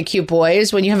look at cute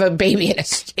boys when you have a baby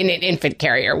in an infant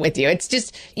carrier with you. It's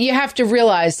just, you have to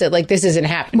realize that like this isn't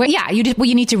happening. Well, yeah,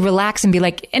 you need to relax and be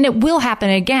like, and it will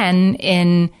happen again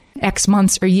in X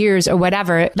months or years or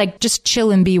whatever. Like just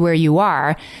chill and be where you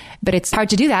are. But it's hard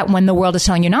to do that when the world is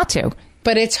telling you not to.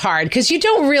 But it's hard because you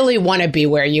don't really want to be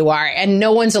where you are. And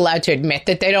no one's allowed to admit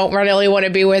that they don't really want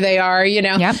to be where they are,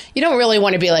 Yep. You don't really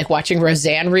want to be like watching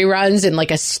Roseanne reruns in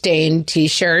like a stained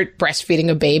T-shirt,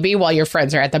 breastfeeding a baby while your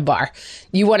friends are at the bar.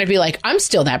 You want to be like, I'm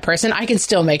still that person. I can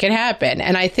still make it happen.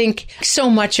 And I think so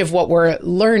much of what we're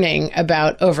learning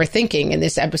about overthinking in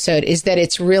this episode is that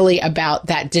it's really about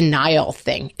that denial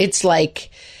thing. It's like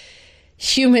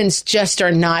humans just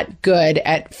are not good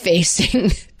at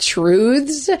facing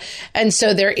truths. And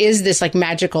so there is this like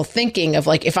magical thinking of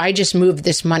like, if I just move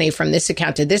this money from this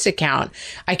account to this account,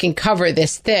 I can cover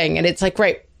this thing. And it's like,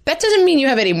 right, that doesn't mean you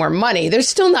have any more money. There's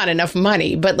still not enough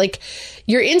money. But like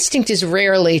your instinct is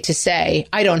rarely to say,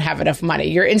 I don't have enough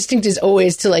money. Your instinct is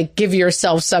always to like give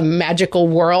yourself some magical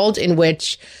world in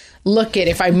which, look at,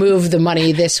 if I move the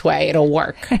money this way, it'll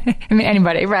work. I mean,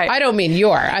 anybody, right? I don't mean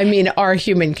I mean our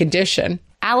human condition.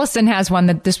 Allison has one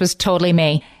that this was totally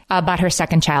me about her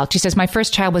second child. She says, my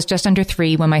first child was just under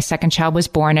 3 when my second child was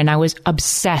born, and I was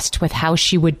obsessed with how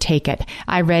she would take it.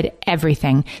 I read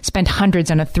everything, spent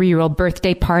hundreds on a 3-year-old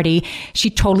birthday party.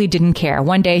 She totally didn't care.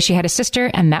 One day she had a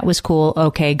sister, and that was cool.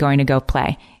 Okay, going to go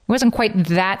play. It wasn't quite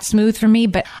that smooth for me,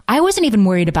 but I wasn't even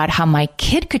worried about how my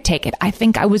kid could take it. I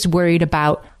think I was worried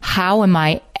about how am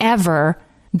I ever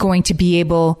going to be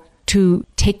able to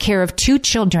take care of 2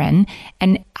 children,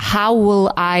 and how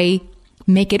will I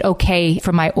make it okay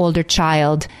for my older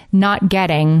child not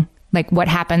getting like what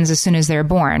happens as soon as they're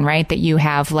born, right? That you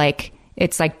have like,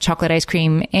 it's like chocolate ice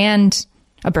cream and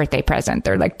a birthday present.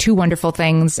 They're like 2 wonderful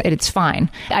things. It's fine.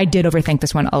 I did overthink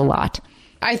this one a lot.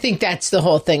 I think that's the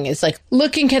whole thing, is like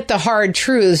looking at the hard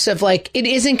truths of like, it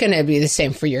isn't going to be the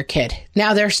same for your kid.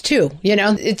 Now there's 2,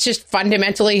 it's just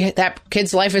fundamentally that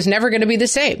kid's life is never going to be the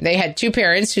same. They had 2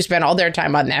 parents who spent all their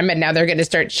time on them, and now they're going to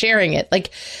start sharing it.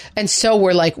 Like, and so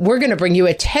we're like, we're going to bring you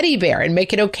a teddy bear and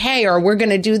make it okay. Or we're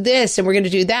going to do this and we're going to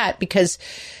do that because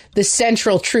the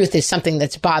central truth is something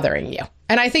that's bothering you.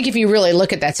 And I think if you really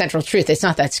look at that central truth, it's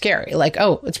not that scary. Like,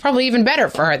 oh, it's probably even better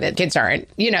for her that kids aren't,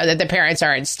 that the parents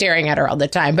aren't staring at her all the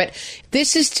time. But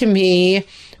this is, to me,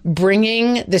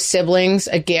 bringing the siblings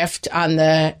a gift on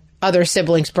the other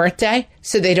sibling's birthday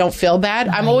so they don't feel bad.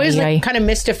 I'm always like, kind of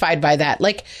mystified by that.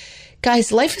 Like,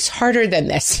 guys, life is harder than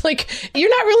this. Like, you're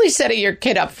not really setting your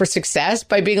kid up for success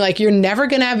by being like, you're never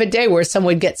going to have a day where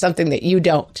someone gets something that you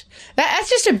don't. That's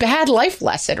just a bad life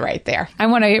lesson right there. I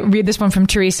want to read this one from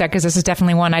Teresa, because this is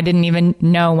definitely one I didn't even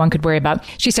know one could worry about.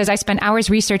 She says, I spent hours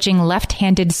researching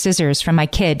left-handed scissors for my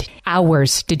kid.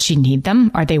 Hours. Did she need them?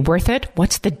 Are they worth it?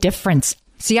 What's the difference?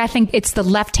 See, I think it's the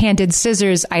left-handed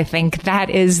scissors. I think that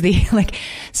is the, like,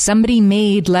 somebody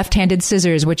made left-handed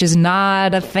scissors, which is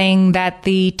not a thing that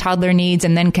the toddler needs,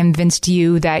 and then convinced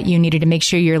you that you needed to make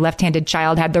sure your left-handed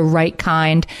child had the right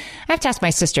kind. I have to ask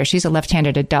my sister. She's a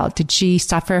left-handed adult. Did she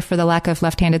suffer for the lack of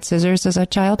left-handed scissors as a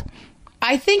child?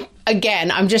 I think,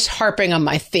 again, I'm just harping on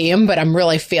my theme, but I'm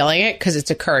really feeling it because it's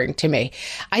occurring to me.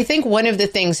 I think one of the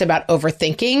things about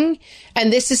overthinking,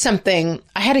 and this is something,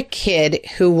 I had a kid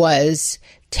who was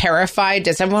terrified.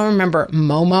 Does everyone remember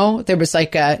Momo? There was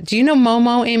like do you know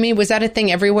Momo, Amy? Was that a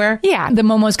thing everywhere? Yeah. The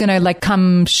Momo's going to like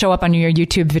come show up on your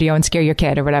YouTube video and scare your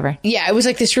kid or whatever. Yeah. It was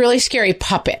like this really scary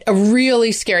puppet, a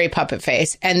really scary puppet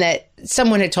face. And that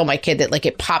someone had told my kid that like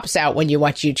it pops out when you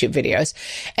watch YouTube videos,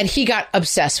 and he got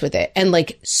obsessed with it and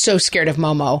like so scared of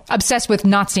Momo. Obsessed with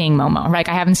not seeing Momo. Right.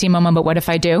 I haven't seen Momo, but what if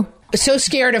I do? So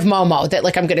scared of Momo that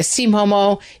like I'm going to see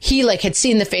Momo. He like had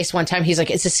seen the face one time. He's like,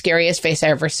 it's the scariest face I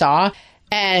ever saw.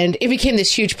 And it became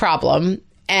this huge problem.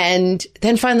 And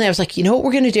then finally I was like, you know what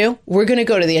we're going to do? We're going to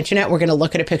go to the internet. We're going to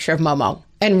look at a picture of Momo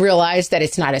and realize that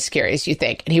it's not as scary as you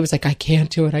think. And he was like, I can't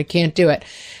do it. I can't do it.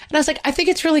 And I was like, I think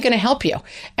it's really going to help you.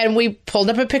 And we pulled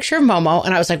up a picture of Momo,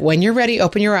 and I was like, when you're ready,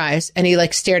 open your eyes. And he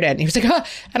like stared at it and he was like, huh.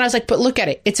 And I was like, but look at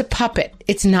it. It's a puppet.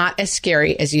 It's not as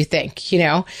scary as you think,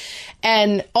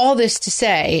 And all this to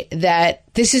say that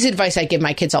this is advice I give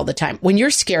my kids all the time. When you're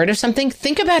scared of something,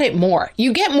 think about it more.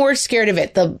 You get more scared of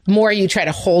it the more you try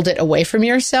to hold it away from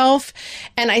yourself.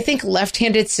 And I think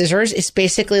left-handed scissors is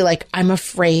basically like, I'm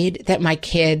afraid that my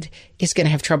kid is going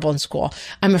to have trouble in school.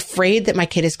 I'm afraid that my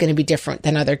kid is going to be different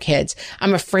than other kids.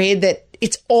 I'm afraid that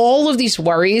it's all of these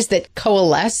worries that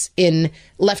coalesce in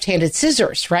left-handed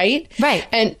scissors, right? Right.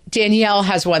 And Danielle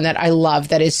has one that I love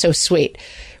that is so sweet.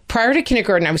 Prior to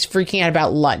kindergarten, I was freaking out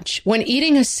about lunch. When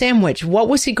eating a sandwich, what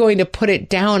was he going to put it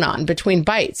down on between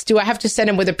bites? Do I have to send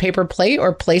him with a paper plate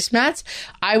or placemats?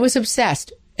 I was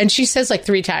obsessed. And she says like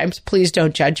 3 times, please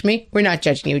don't judge me. We're not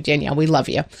judging you, Danielle. We love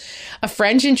you. A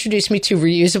friend introduced me to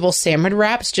reusable salmon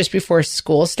wraps just before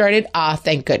school started. Ah,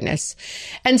 thank goodness.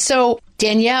 And so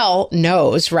Danielle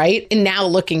knows, right? And now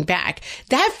looking back,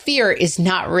 that fear is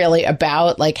not really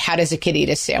about like, how does a kid eat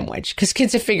a sandwich? Because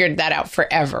kids have figured that out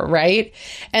forever, right?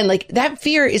 And like that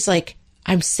fear is like,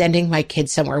 I'm sending my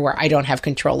kids somewhere where I don't have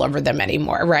control over them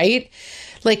anymore, right?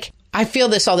 Like, I feel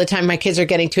this all the time. My kids are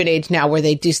getting to an age now where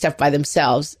they do stuff by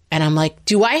themselves. And I'm like,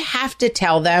 do I have to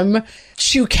tell them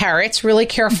chew carrots really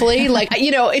carefully? Like,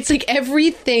 it's like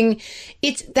everything.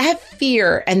 It's that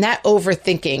fear and that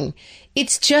overthinking.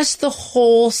 It's just the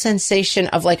whole sensation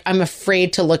of like, I'm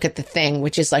afraid to look at the thing,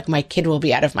 which is like my kid will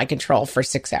be out of my control for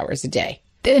 6 hours a day.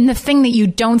 And the thing that you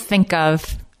don't think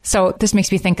of. So this makes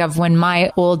me think of when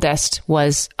my oldest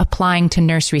was applying to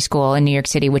nursery school in New York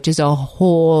City, which is a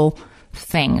whole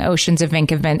thing. Oceans of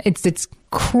ink event. It's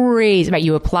crazy. But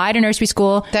you apply to nursery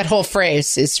school. That whole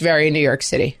phrase is very New York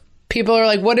City. People are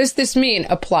like, what does this mean?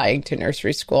 Applying to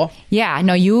nursery school. Yeah,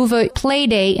 no, you have a play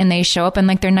date and they show up in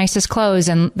like their nicest clothes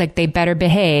and like they better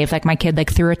behave. Like my kid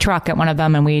like threw a truck at one of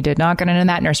them and we did not get into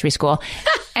that nursery school.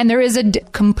 And there is a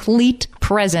complete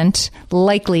present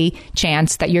likely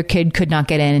chance that your kid could not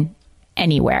get in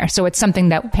anywhere. So it's something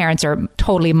that parents are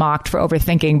totally mocked for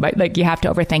overthinking, but like you have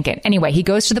to overthink it. Anyway, he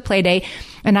goes to the play day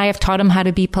and I have taught him how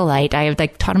to be polite. I have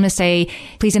like taught him to say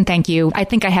please and thank you. I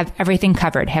think I have everything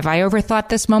covered. Have I overthought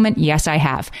this moment? Yes, I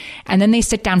have. And then they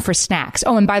sit down for snacks.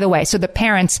 Oh, and by the way, so the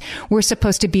parents were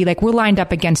supposed to be like, we're lined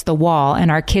up against the wall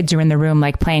and our kids are in the room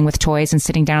like playing with toys and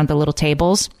sitting down at the little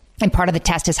tables. And part of the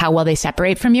test is how well they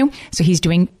separate from you. So he's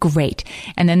doing great.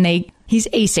 And then he's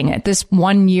acing it. This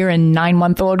 1 year and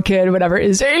 9-month-old kid, whatever,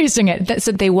 is acing it.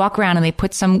 So they walk around and they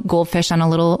put some goldfish on a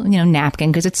little,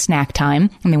 napkin because it's snack time.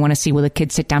 And they want to see, will the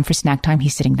kid sit down for snack time?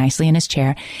 He's sitting nicely in his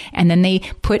chair. And then they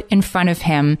put in front of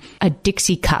him a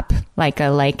Dixie cup, like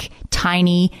a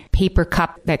tiny paper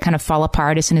cup that kind of fall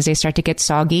apart as soon as they start to get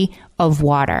soggy, of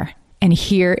water. And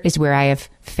here is where I have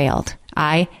failed.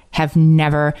 I have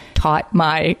never taught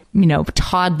my,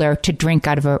 toddler to drink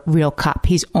out of a real cup.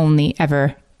 He's only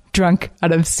ever drunk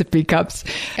out of sippy cups.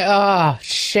 Oh,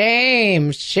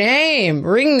 shame.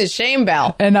 Ring the shame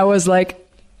bell. And I was like,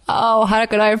 oh, how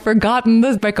could I have forgotten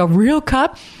this? Like a real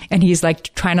cup? And he's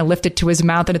like trying to lift it to his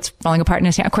mouth and it's falling apart in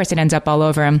his hand. Of course, it ends up all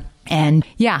over him. And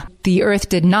yeah, the earth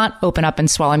did not open up and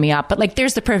swallow me up. But like,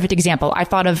 there's the perfect example. I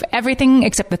thought of everything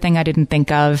except the thing I didn't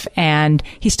think of. And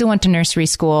he still went to nursery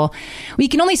school. We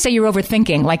can only say you're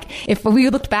overthinking. Like if we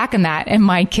looked back on that and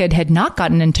my kid had not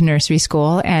gotten into nursery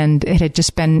school and it had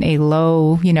just been a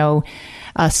low,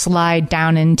 a slide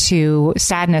down into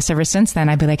sadness ever since then,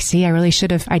 I'd be like, see, I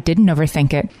didn't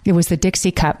overthink it. It was the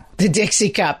Dixie cup. The Dixie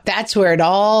cup. That's where it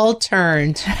all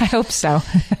turned. I hope so.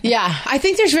 Yeah. I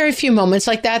think there's very few moments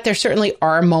like that. There certainly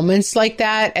are moments like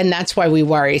that. And that's why we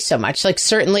worry so much. Like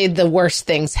certainly the worst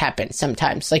things happen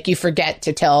sometimes. Like you forget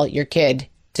to tell your kid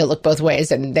to look both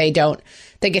ways and they get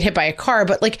hit by a car.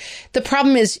 But like the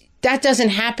problem is that doesn't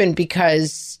happen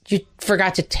because you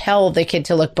forgot to tell the kid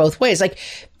to look both ways. Like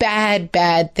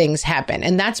bad things happen.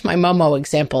 And that's my Momo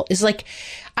example is like,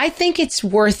 I think it's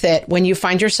worth it when you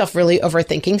find yourself really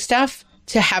overthinking stuff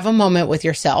to have a moment with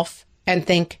yourself and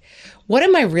think, what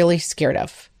am I really scared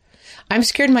of? I'm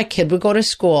scared my kid would go to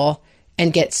school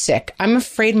and get sick. I'm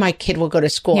afraid my kid will go to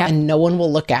school and no one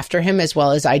will look after him as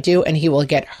well as I do and he will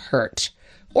get hurt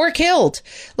or killed.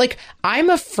 Like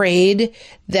I'm afraid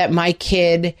that my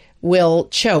kid will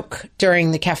choke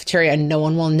during the cafeteria and no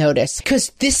one will notice because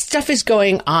this stuff is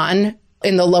going on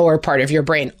in the lower part of your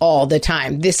brain all the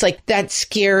time. This like that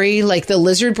scary, like the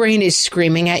lizard brain is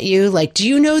screaming at you. Like, do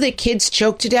you know that kids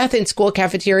choke to death in school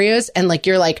cafeterias? And like,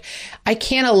 you're like, I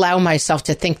can't allow myself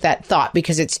to think that thought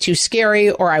because it's too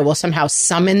scary, or I will somehow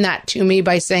summon that to me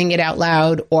by saying it out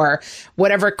loud, or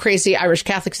whatever crazy Irish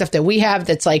Catholic stuff that we have.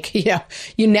 That's like,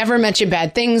 you never mention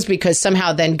bad things because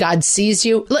somehow then God sees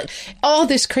you. Look, all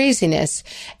this craziness.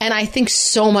 And I think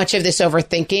so much of this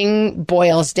overthinking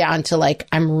boils down to like,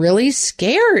 I'm really scared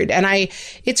scared. And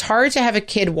it's hard to have a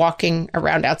kid walking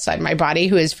around outside my body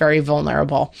who is very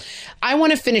vulnerable. I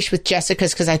want to finish with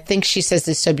Jessica's because I think she says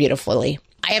this so beautifully.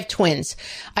 I have twins.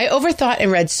 I overthought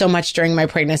and read so much during my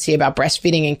pregnancy about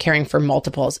breastfeeding and caring for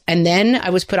multiples. And then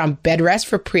I was put on bed rest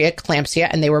for preeclampsia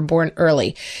and they were born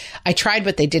early. I tried,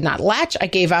 but they did not latch. I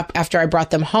gave up after I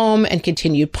brought them home and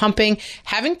continued pumping.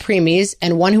 Having preemies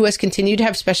and one who has continued to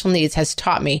have special needs has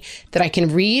taught me that I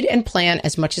can read and plan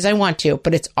as much as I want to,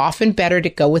 but it's often better to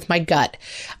go with my gut.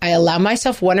 I allow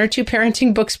myself 1 or 2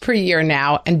 parenting books per year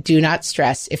now and do not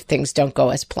stress if things don't go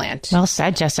as planned. Well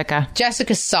said, Jessica.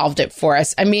 Jessica solved it for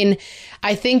us. I mean,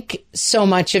 I think so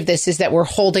much of this is that we're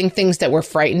holding things that we're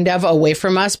frightened of away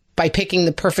from us by picking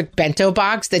the perfect bento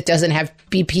box that doesn't have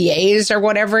BPAs or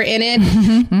whatever in it.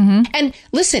 And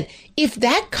listen, if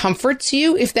that comforts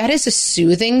you, if that is a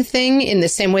soothing thing in the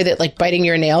same way that like biting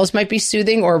your nails might be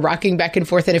soothing or rocking back and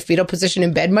forth in a fetal position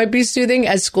in bed might be soothing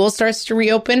as school starts to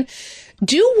reopen,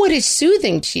 do what is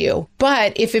soothing to you.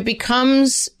 But if it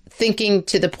becomes thinking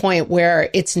to the point where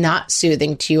it's not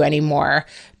soothing to you anymore,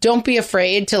 don't be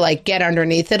afraid to like get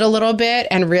underneath it a little bit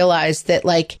and realize that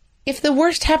like, if the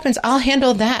worst happens, I'll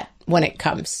handle that when it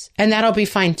comes. And that'll be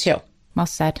fine too. Well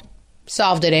said.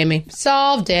 Solved it, Amy.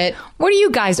 Solved it. What are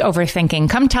you guys overthinking?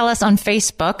 Come tell us on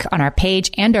Facebook, on our page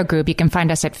and our group. You can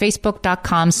find us at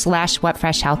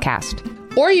facebook.com/whatfreshhellcast.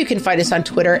 Or you can find us on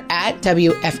Twitter at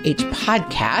WFH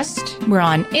Podcast. We're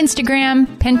on Instagram,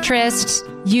 Pinterest,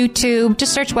 YouTube.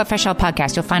 Just search What Fresh Hell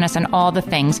Podcast. You'll find us on all the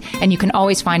things. And you can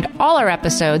always find all our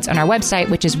episodes on our website,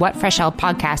 which is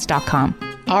whatfreshhellpodcast.com.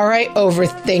 All right,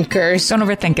 overthinkers. Don't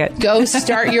overthink it. Go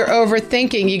start your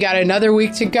overthinking. You got another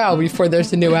week to go before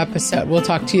there's a new episode. We'll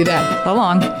talk to you then. So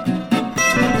long.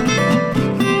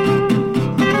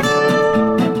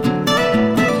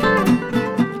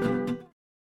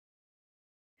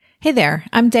 Hey there,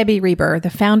 I'm Debbie Reber,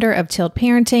 the founder of Tilt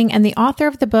Parenting and the author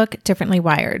of the book Differently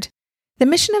Wired. The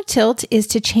mission of Tilt is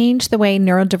to change the way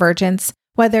neurodivergence,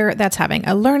 whether that's having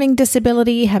a learning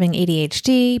disability, having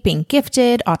ADHD, being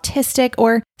gifted, autistic,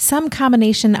 or some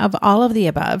combination of all of the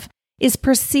above, is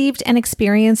perceived and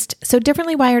experienced so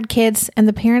differently wired kids and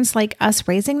the parents like us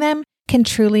raising them can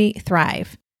truly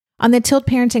thrive. On the Tilt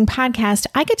Parenting podcast,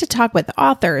 I get to talk with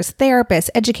authors,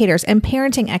 therapists, educators, and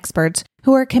parenting experts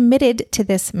who are committed to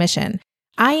this mission.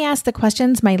 I ask the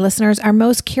questions my listeners are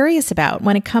most curious about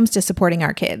when it comes to supporting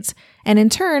our kids. And in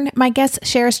turn, my guests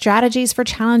share strategies for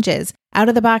challenges,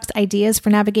 out-of-the-box ideas for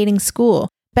navigating school,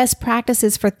 best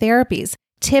practices for therapies,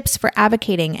 tips for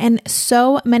advocating, and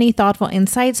so many thoughtful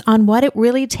insights on what it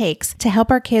really takes to help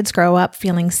our kids grow up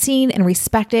feeling seen and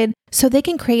respected so they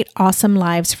can create awesome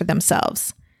lives for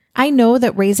themselves. I know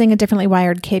that raising a differently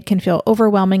wired kid can feel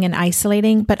overwhelming and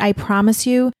isolating, but I promise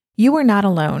you, you are not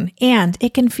alone, and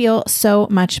it can feel so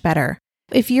much better.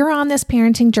 If you're on this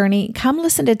parenting journey, come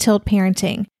listen to Tilt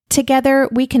Parenting. Together,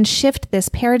 we can shift this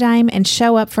paradigm and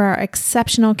show up for our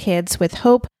exceptional kids with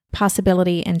hope,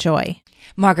 possibility, and joy.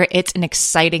 Margaret, it's an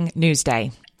exciting news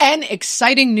day. An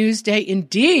exciting news day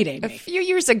indeed, Amy. A few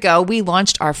years ago, we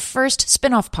launched our first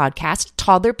spin-off podcast,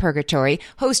 Toddler Purgatory,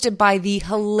 hosted by the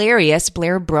hilarious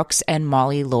Blair Brooks and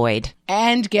Molly Lloyd.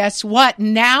 And guess what?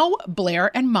 Now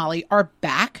Blair and Molly are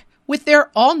back with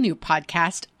their all-new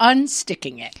podcast,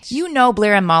 Unsticking It. You know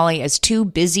Blair and Molly as two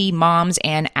busy moms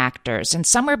and actors, and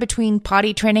somewhere between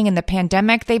potty training and the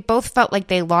pandemic, they both felt like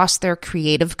they lost their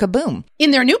creative kaboom. In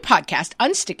their new podcast,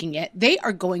 Unsticking It, they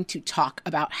are going to talk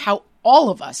about how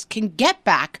all of us can get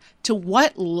back to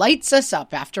what lights us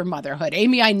up after motherhood.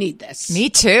 Amy, I need this. Me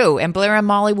too. And Blair and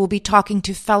Molly will be talking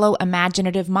to fellow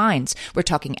imaginative minds. We're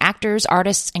talking actors,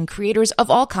 artists, and creators of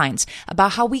all kinds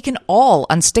about how we can all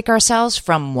unstick ourselves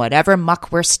from whatever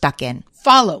muck we're stuck in.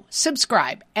 Follow,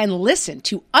 subscribe, and listen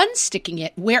to Unsticking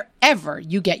It wherever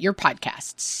you get your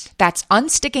podcasts. That's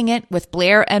Unsticking It with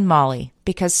Blair and Molly,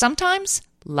 because sometimes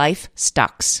life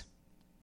stucks.